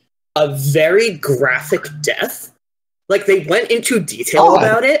me a very graphic death. Like, they went into detail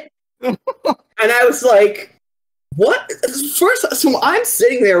about it. And I was like, what? First, so I'm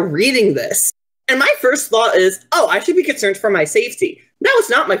sitting there reading this, And my first thought is, oh, I should be concerned for my safety. That was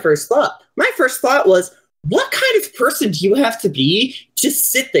not my first thought. My first thought was, what kind of person do you have to be to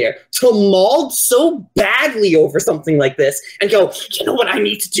sit there, to maul so badly over something like this and go, you know what I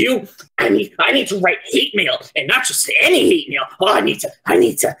need to do? I need to write hate mail, and not just any hate mail. Oh, I need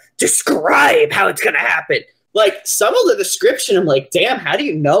to describe how it's gonna happen. Like, some of the description, I'm like, damn, how do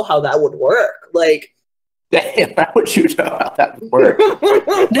you know how that would work? Like, damn, how would you know how that would work?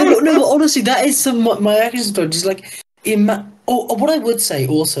 no, honestly, that is some my actions. Just like what I would say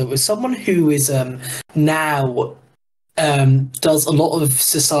also is someone who is now does a lot of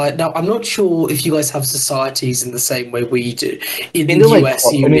society. Now, I'm not sure if you guys have societies in the same way we do in the US.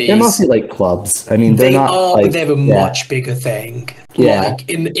 I mean, they're mostly like clubs. I mean, they're a yeah. much bigger thing. Yeah. Like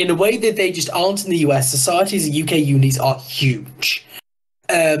in a way that they just aren't in the US. Societies at UK unis are huge.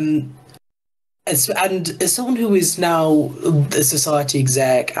 And as someone who is now a society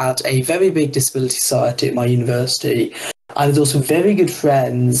exec at a very big disability society at my university, I was also very good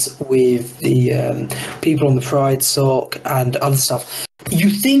friends with the people on the Pride Sock and other stuff. You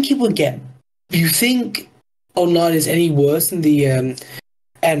think online is any worse than the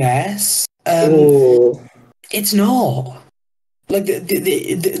NS? It's not. Like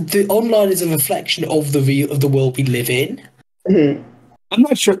the online is a reflection of the world we live in. Mm-hmm. I'm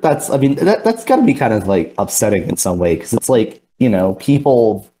not sure that's got to be kind of like upsetting in some way, because it's like, you know,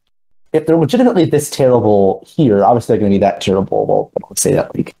 people, if they're legitimately this terrible here, obviously they're going to be that terrible. Well, I would say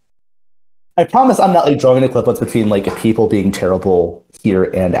that, like, I promise I'm not like drawing an equivalence between like people being terrible here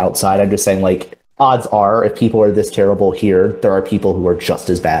and outside. I'm just saying, like, odds are if people are this terrible here, there are people who are just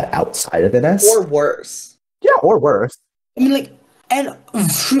as bad outside of NS. Or worse. Yeah, or worse. I mean, like, and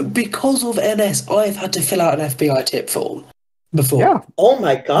because of NS, I've had to fill out an FBI tip form before. Yeah. Oh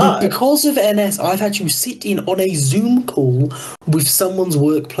my god. Because of NS, I've had to sit in on a Zoom call with someone's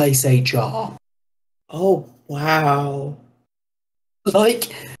workplace HR. Oh wow.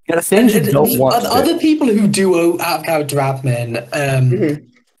 Like, things you don't want. Other people who do out-of-character admin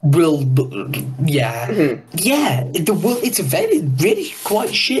will, the world, it's a really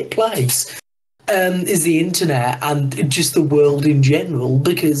quite shit place. Is the internet and just the world in general,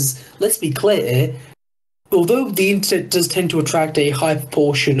 because let's be clear, although the internet does tend to attract a high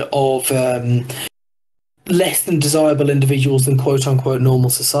proportion of less than desirable individuals than quote-unquote normal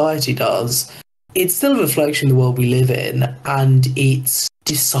society does, it's still a reflection of the world we live in, and it's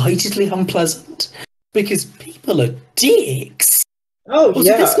decidedly unpleasant because people are dicks. Oh,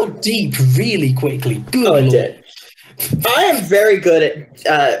 yeah. This got deep really quickly. Good Oh, it Lord. did. I am very good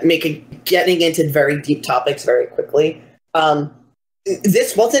at getting into very deep topics very quickly.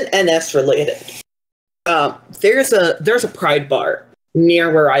 This wasn't NS related. There's a Pride bar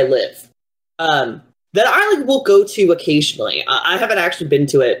near where I live that I will go to occasionally. I haven't actually been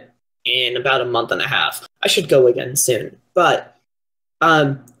to it in about a month and a half. I should go again soon. But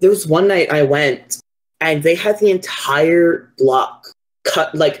there was one night I went, and they had the entire block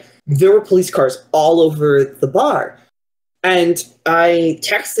cut. Like, there were police cars all over the bar. And I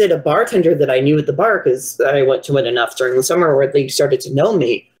texted a bartender that I knew at the bar, because I went to it enough during the summer where they started to know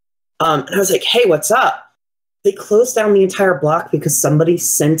me. And I was like, hey, what's up? They closed down the entire block because somebody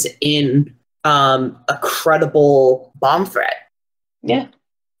sent in a credible bomb threat. Yeah.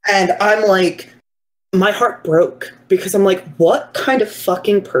 And I'm like, my heart broke, because I'm like, what kind of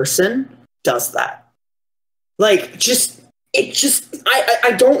fucking person does that? Like,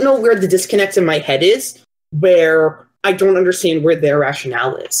 I don't know where the disconnect in my head is, where I don't understand where their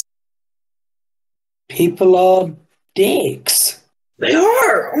rationale is. People are dicks. They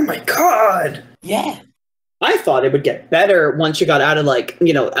are! Oh my god! Yeah. I thought it would get better once you got out of, like,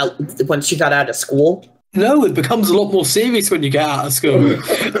 you know, once you got out of school. No, it becomes a lot more serious when you get out of school.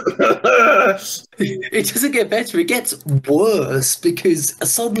 It doesn't get better, it gets worse, because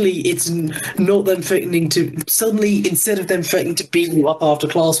suddenly it's not them threatening to... Suddenly, instead of them threatening to beat you up after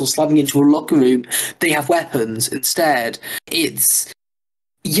class or slamming into a locker room, they have weapons instead. It's...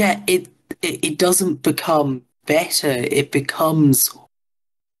 Yeah, it doesn't become better, it becomes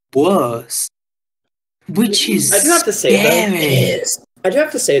worse. Which is I do have to say, scary. I do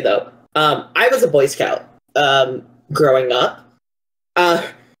have to say, though, I was a Boy Scout growing up,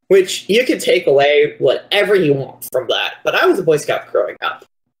 which you can take away whatever you want from that, but I was a Boy Scout growing up.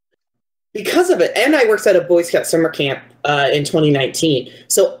 Because of it, and I worked at a Boy Scout summer camp in 2019,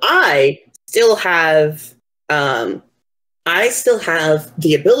 so I still have the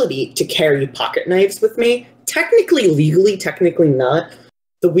ability to carry pocket knives with me. Technically legally, technically not.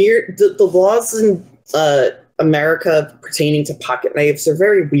 The laws in America pertaining to pocket knives are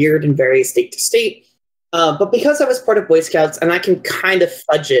very weird and vary state to state. But because I was part of Boy Scouts and I can kind of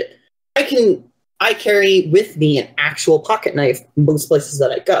fudge it, I can I carry with me an actual pocket knife most places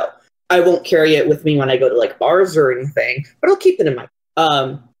that I go. I won't carry it with me when I go to like bars or anything, but I'll keep it in my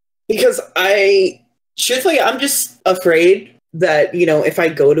because truthfully, I'm just afraid that, if I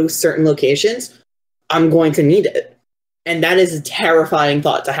go to certain locations, I'm going to need it. And that is a terrifying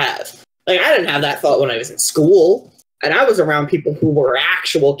thought to have. Like, I didn't have that thought when I was in school, and I was around people who were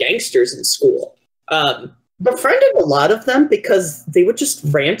actual gangsters in school. Befriended a lot of them because they would just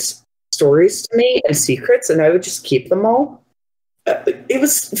rant stories to me and secrets, and I would just keep them all. It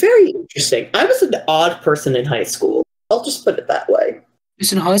was very interesting. I was an odd person in high school. I'll just put it that way.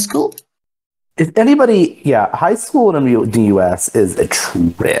 Just in high school? If anybody, high school in the US is a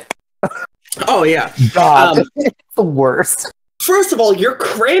trip. Oh, yeah. God, it's the worst. First of all, you're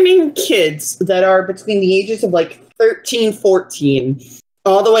cramming kids that are between the ages of like 13, 14,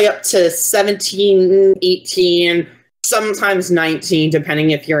 all the way up to 17, 18, sometimes 19,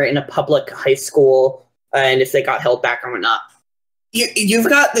 depending if you're in a public high school and if they got held back or not. You've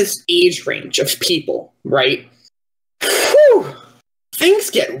got this age range of people, right? Whew. Things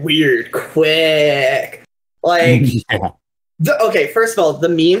get weird quick. Like, okay, first of all, the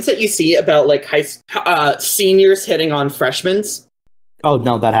memes that you see about like seniors hitting on freshmen. Oh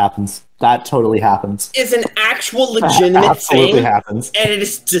no, that happens. That totally happens. Is an actual legitimate absolutely thing. Happens. And it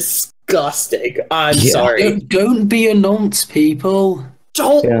is disgusting. I'm sorry. Don't be a nonce, people.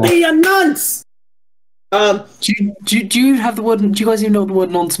 Don't be a nonce. Do you have the word? Do you guys even know what the word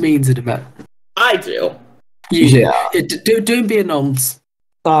nonce means in America? I do. Don't be a nonce.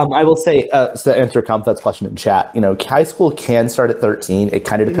 I will say, to answer Comfet's question in chat, high school can start at 13. It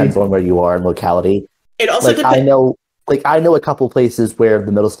kind of depends on where you are in locality. It also depends. I know a couple places where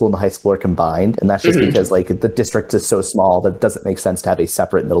the middle school and the high school are combined, and that's just because the district is so small that it doesn't make sense to have a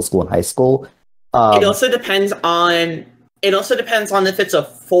separate middle school and high school. It also depends on if it's a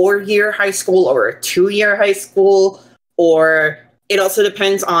 4-year high school or a 2-year high school, or it also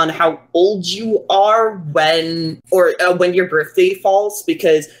depends on how old you are when your birthday falls,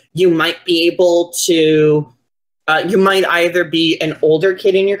 because you might be able to, you might either be an older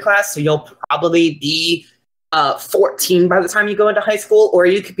kid in your class, so you'll probably be 14 by the time you go into high school, or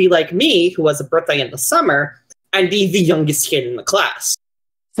you could be like me, who has a birthday in the summer, and be the youngest kid in the class.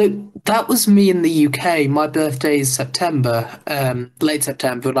 So that was me in the UK. My birthday is September, late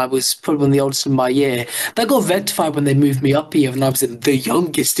September, and I was probably one of the oldest in my year. That got rectified when they moved me up here, and I was the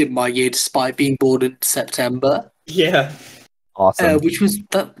youngest in my year, despite being born in September. Yeah, awesome. Which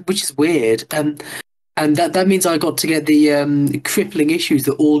is weird, and that means I got to get the crippling issues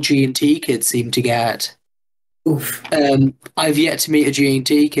that all G&T kids seem to get. Oof. I've yet to meet a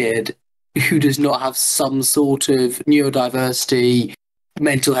G&T kid who does not have some sort of neurodiversity,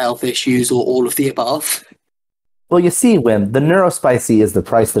 mental health issues, or all of the above. Well, you see, Wim, the neurospicy is the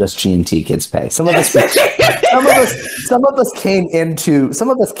price that us G&T kids pay. Some of us came into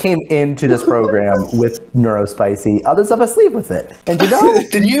this program with neurospicy. Others of us leave with it, and the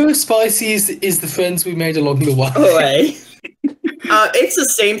neurospicy is the friends we made along the way. It's the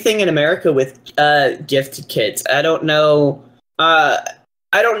same thing in America with gifted kids. I don't know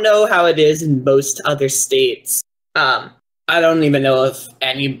how it is in most other states. I don't even know if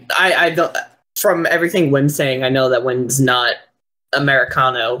any. I don't. From everything Wim's saying, I know that Wim's not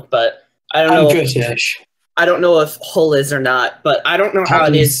Americano, but I don't know. I'm British. I don't know if Hull is or not, but I don't know how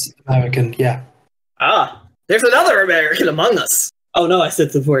it is. American, yeah. There's another American among us. Oh no, I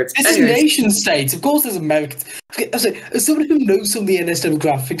said the words. This is nation states. Of course, there's Americans. As someone who knows some of the NS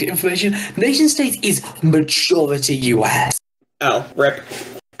demographic information, nation states is majority US. Oh, rip.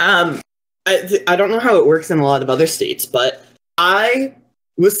 I don't know how it works in a lot of other states, but I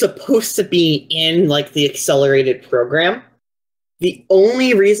was supposed to be in like the accelerated program. The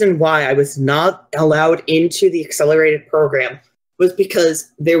only reason why I was not allowed into the accelerated program was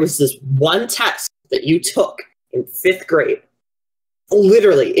because there was this one test that you took in 5th grade.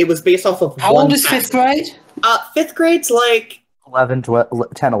 Literally, it was based off of How one old is test. 5th grade? 5th grade's like 11,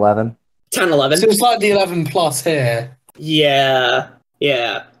 10, 11. 10, 11. So it's like the 11 plus here. Yeah.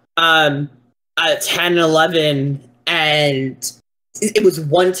 10, 11, and it was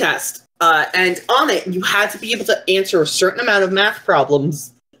one test. And on it, you had to be able to answer a certain amount of math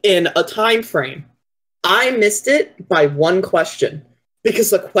problems in a time frame. I missed it by one question,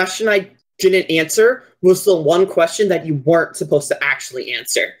 because the question I didn't answer was the one question that you weren't supposed to actually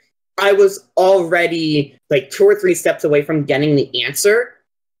answer. I was already like 2 or 3 steps away from getting the answer,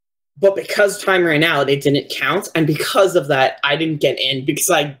 but because time ran out, it didn't count, and because of that, I didn't get in because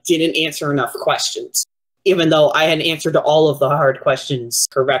I didn't answer enough questions. Even though I had answered all of the hard questions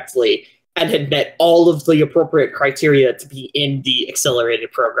correctly, and had met all of the appropriate criteria to be in the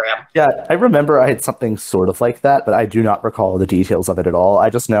accelerated program. Yeah, I remember I had something sort of like that, but I do not recall the details of it at all. I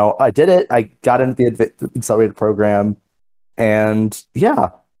just know I did it. I got into the accelerated program, and yeah,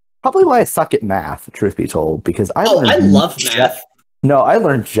 probably why I suck at math, truth be told, because I love math. No, I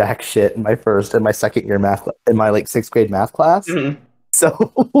learned jack shit in my second year math, in my like 6th grade math class. Mm-hmm.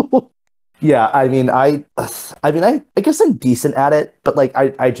 So yeah, I guess I'm decent at it, but like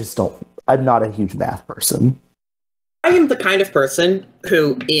I just don't. I'm not a huge math person. I am the kind of person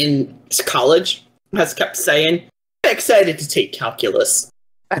who in college has kept saying, I'm excited to take calculus.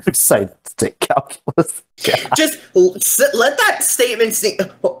 I'm excited to take calculus. God. Just let that statement sink.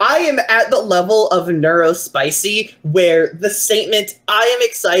 I am at the level of neurospicy where the statement, I am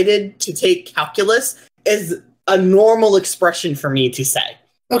excited to take calculus, is a normal expression for me to say.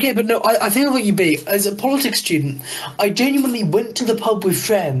 Okay, but no, I think what you be. As a politics student, I genuinely went to the pub with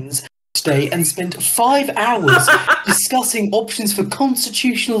friends today and spent 5 hours discussing options for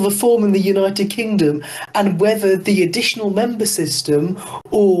constitutional reform in the United Kingdom and whether the additional member system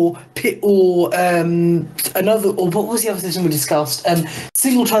or another, or what was the other system we discussed?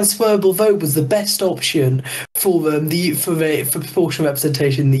 Single transferable vote was the best option for for proportional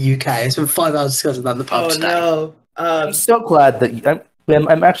representation in the UK. I spent 5 hours discussing that in the pub today. No. I'm so glad that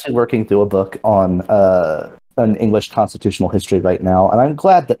I'm actually working through a book on an English constitutional history right now, and I'm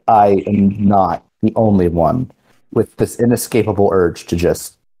glad that I am not the only one with this inescapable urge to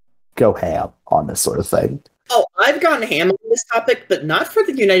just go ham on this sort of thing. Oh, I've gone ham on this topic, but not for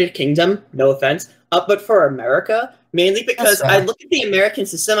the United Kingdom, no offense, but for America, mainly because I look at the American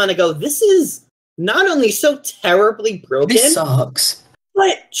system and I go, this is not only so terribly broken, This sucks.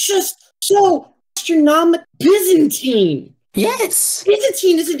 but just so astronomical Byzantine. Yes.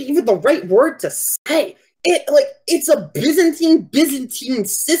 Byzantine isn't even the right word to say. It's a Byzantine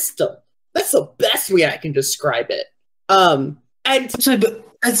system. That's the best way I can describe it. And so, but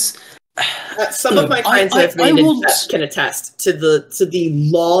as some of my friends that I've made can attest to the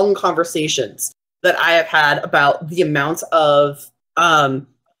long conversations that I have had about the amount of reform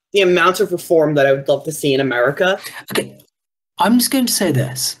that I would love to see in America. Okay, I'm just going to say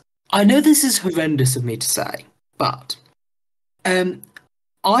this. I know this is horrendous of me to say, but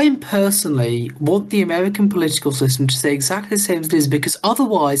I personally want the American political system to stay exactly the same as it is, because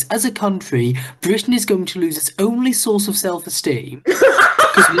otherwise, as a country, Britain is going to lose its only source of self-esteem.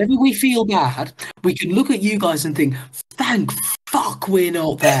 Because whenever we feel bad, we can look at you guys and think, thank fuck we're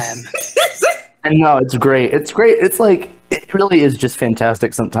not them. And no, it's great. It's great. It's like, it really is just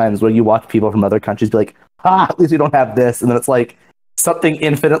fantastic sometimes when you watch people from other countries be like, at least we don't have this. And then it's like, something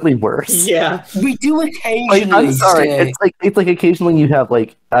infinitely worse. Yeah, we do occasionally. Like, I'm sorry, it's like occasionally you have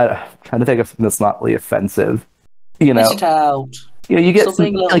like trying to think of something that's not really offensive. You know, you get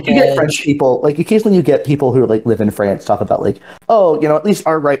you get French people. Like occasionally you get people who like live in France talk about like, oh, at least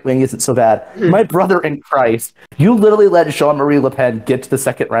our right wing isn't so bad. My brother in Christ, you literally let Jean-Marie Le Pen get to the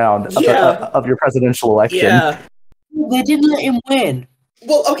second round of your presidential election. Yeah, they didn't let him win.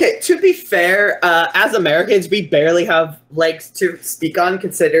 Well, okay, to be fair, as Americans, we barely have legs to speak on,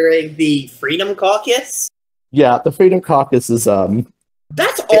 considering the Freedom Caucus. Yeah, the Freedom Caucus is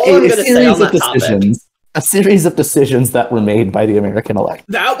that's all I'm going to say on that topic. A series of decisions that were made by the American elect.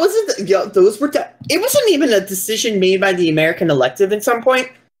 That wasn't, those were, it wasn't even a decision made by the American elective at some point.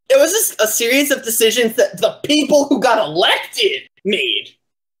 It was just a series of decisions that the people who got elected made.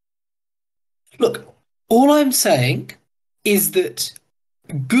 Look, all I'm saying is that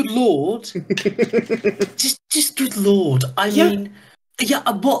good Lord, just good Lord. I mean,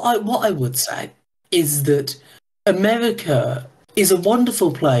 what I would say is that America is a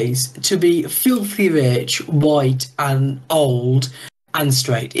wonderful place to be filthy rich, white, and old, and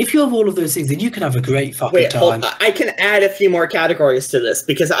straight. If you have all of those things, then you can have a great fucking time. I can add a few more categories to this,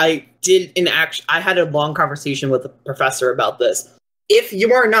 because I had a long conversation with a professor about this. If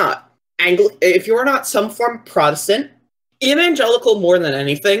you are not some form of Protestant, evangelical more than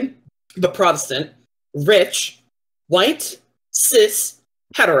anything, but Protestant, rich, white, cis,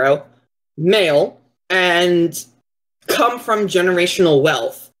 hetero, male, and come from generational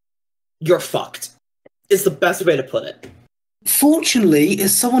wealth, you're fucked, is the best way to put it. Fortunately,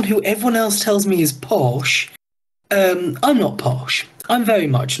 as someone who everyone else tells me is posh, I'm not posh. I'm very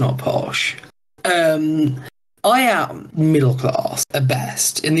much not posh. I am middle class at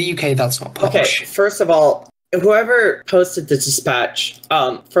best. In the UK, that's not posh. Okay, first of all, whoever posted the dispatch,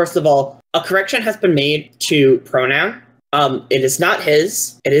 first of all, a correction has been made to pronoun. It is not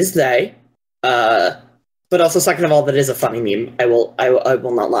his, it is they. But also, second of all, that is a funny meme. I will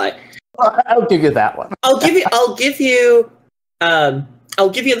not lie. I'll give you that one. I'll give you I'll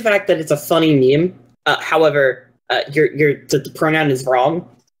give you the fact that it's a funny meme. However, the pronoun is wrong,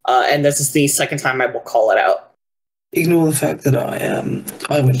 and this is the second time I will call it out. Ignore the fact that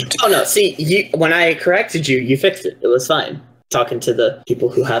I went to... Oh no! See, when I corrected you, you fixed it. It was fine. Talking to the people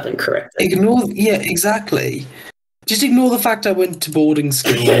who haven't corrected. Yeah, exactly. Just ignore the fact I went to boarding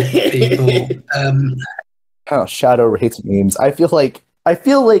school, people. Oh, Shadow hates memes. I feel like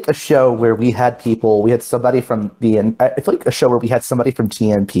a show where we had somebody from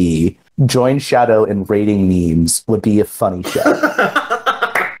TNP join Shadow in rating memes would be a funny show.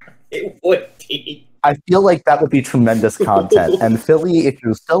 It would be. I feel like that would be tremendous content. And Philly, if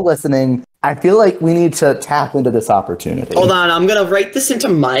you're still listening, I feel like we need to tap into this opportunity. Hold on, I'm gonna write this into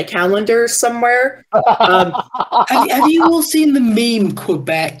my calendar somewhere. Have you all seen the meme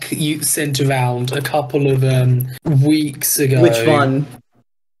Quebec you sent around a couple of weeks ago? Which one?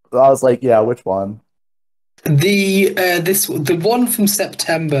 I was like, yeah, which one? The one from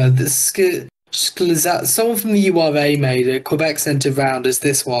September. Someone from the URA made it. Quebec sent it around as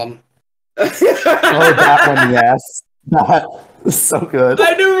this one. Oh, that one, yes. That is so good.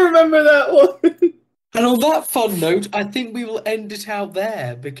 I do remember that one. And on that fun note, I think we will end it out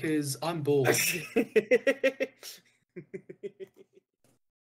there because I'm bored.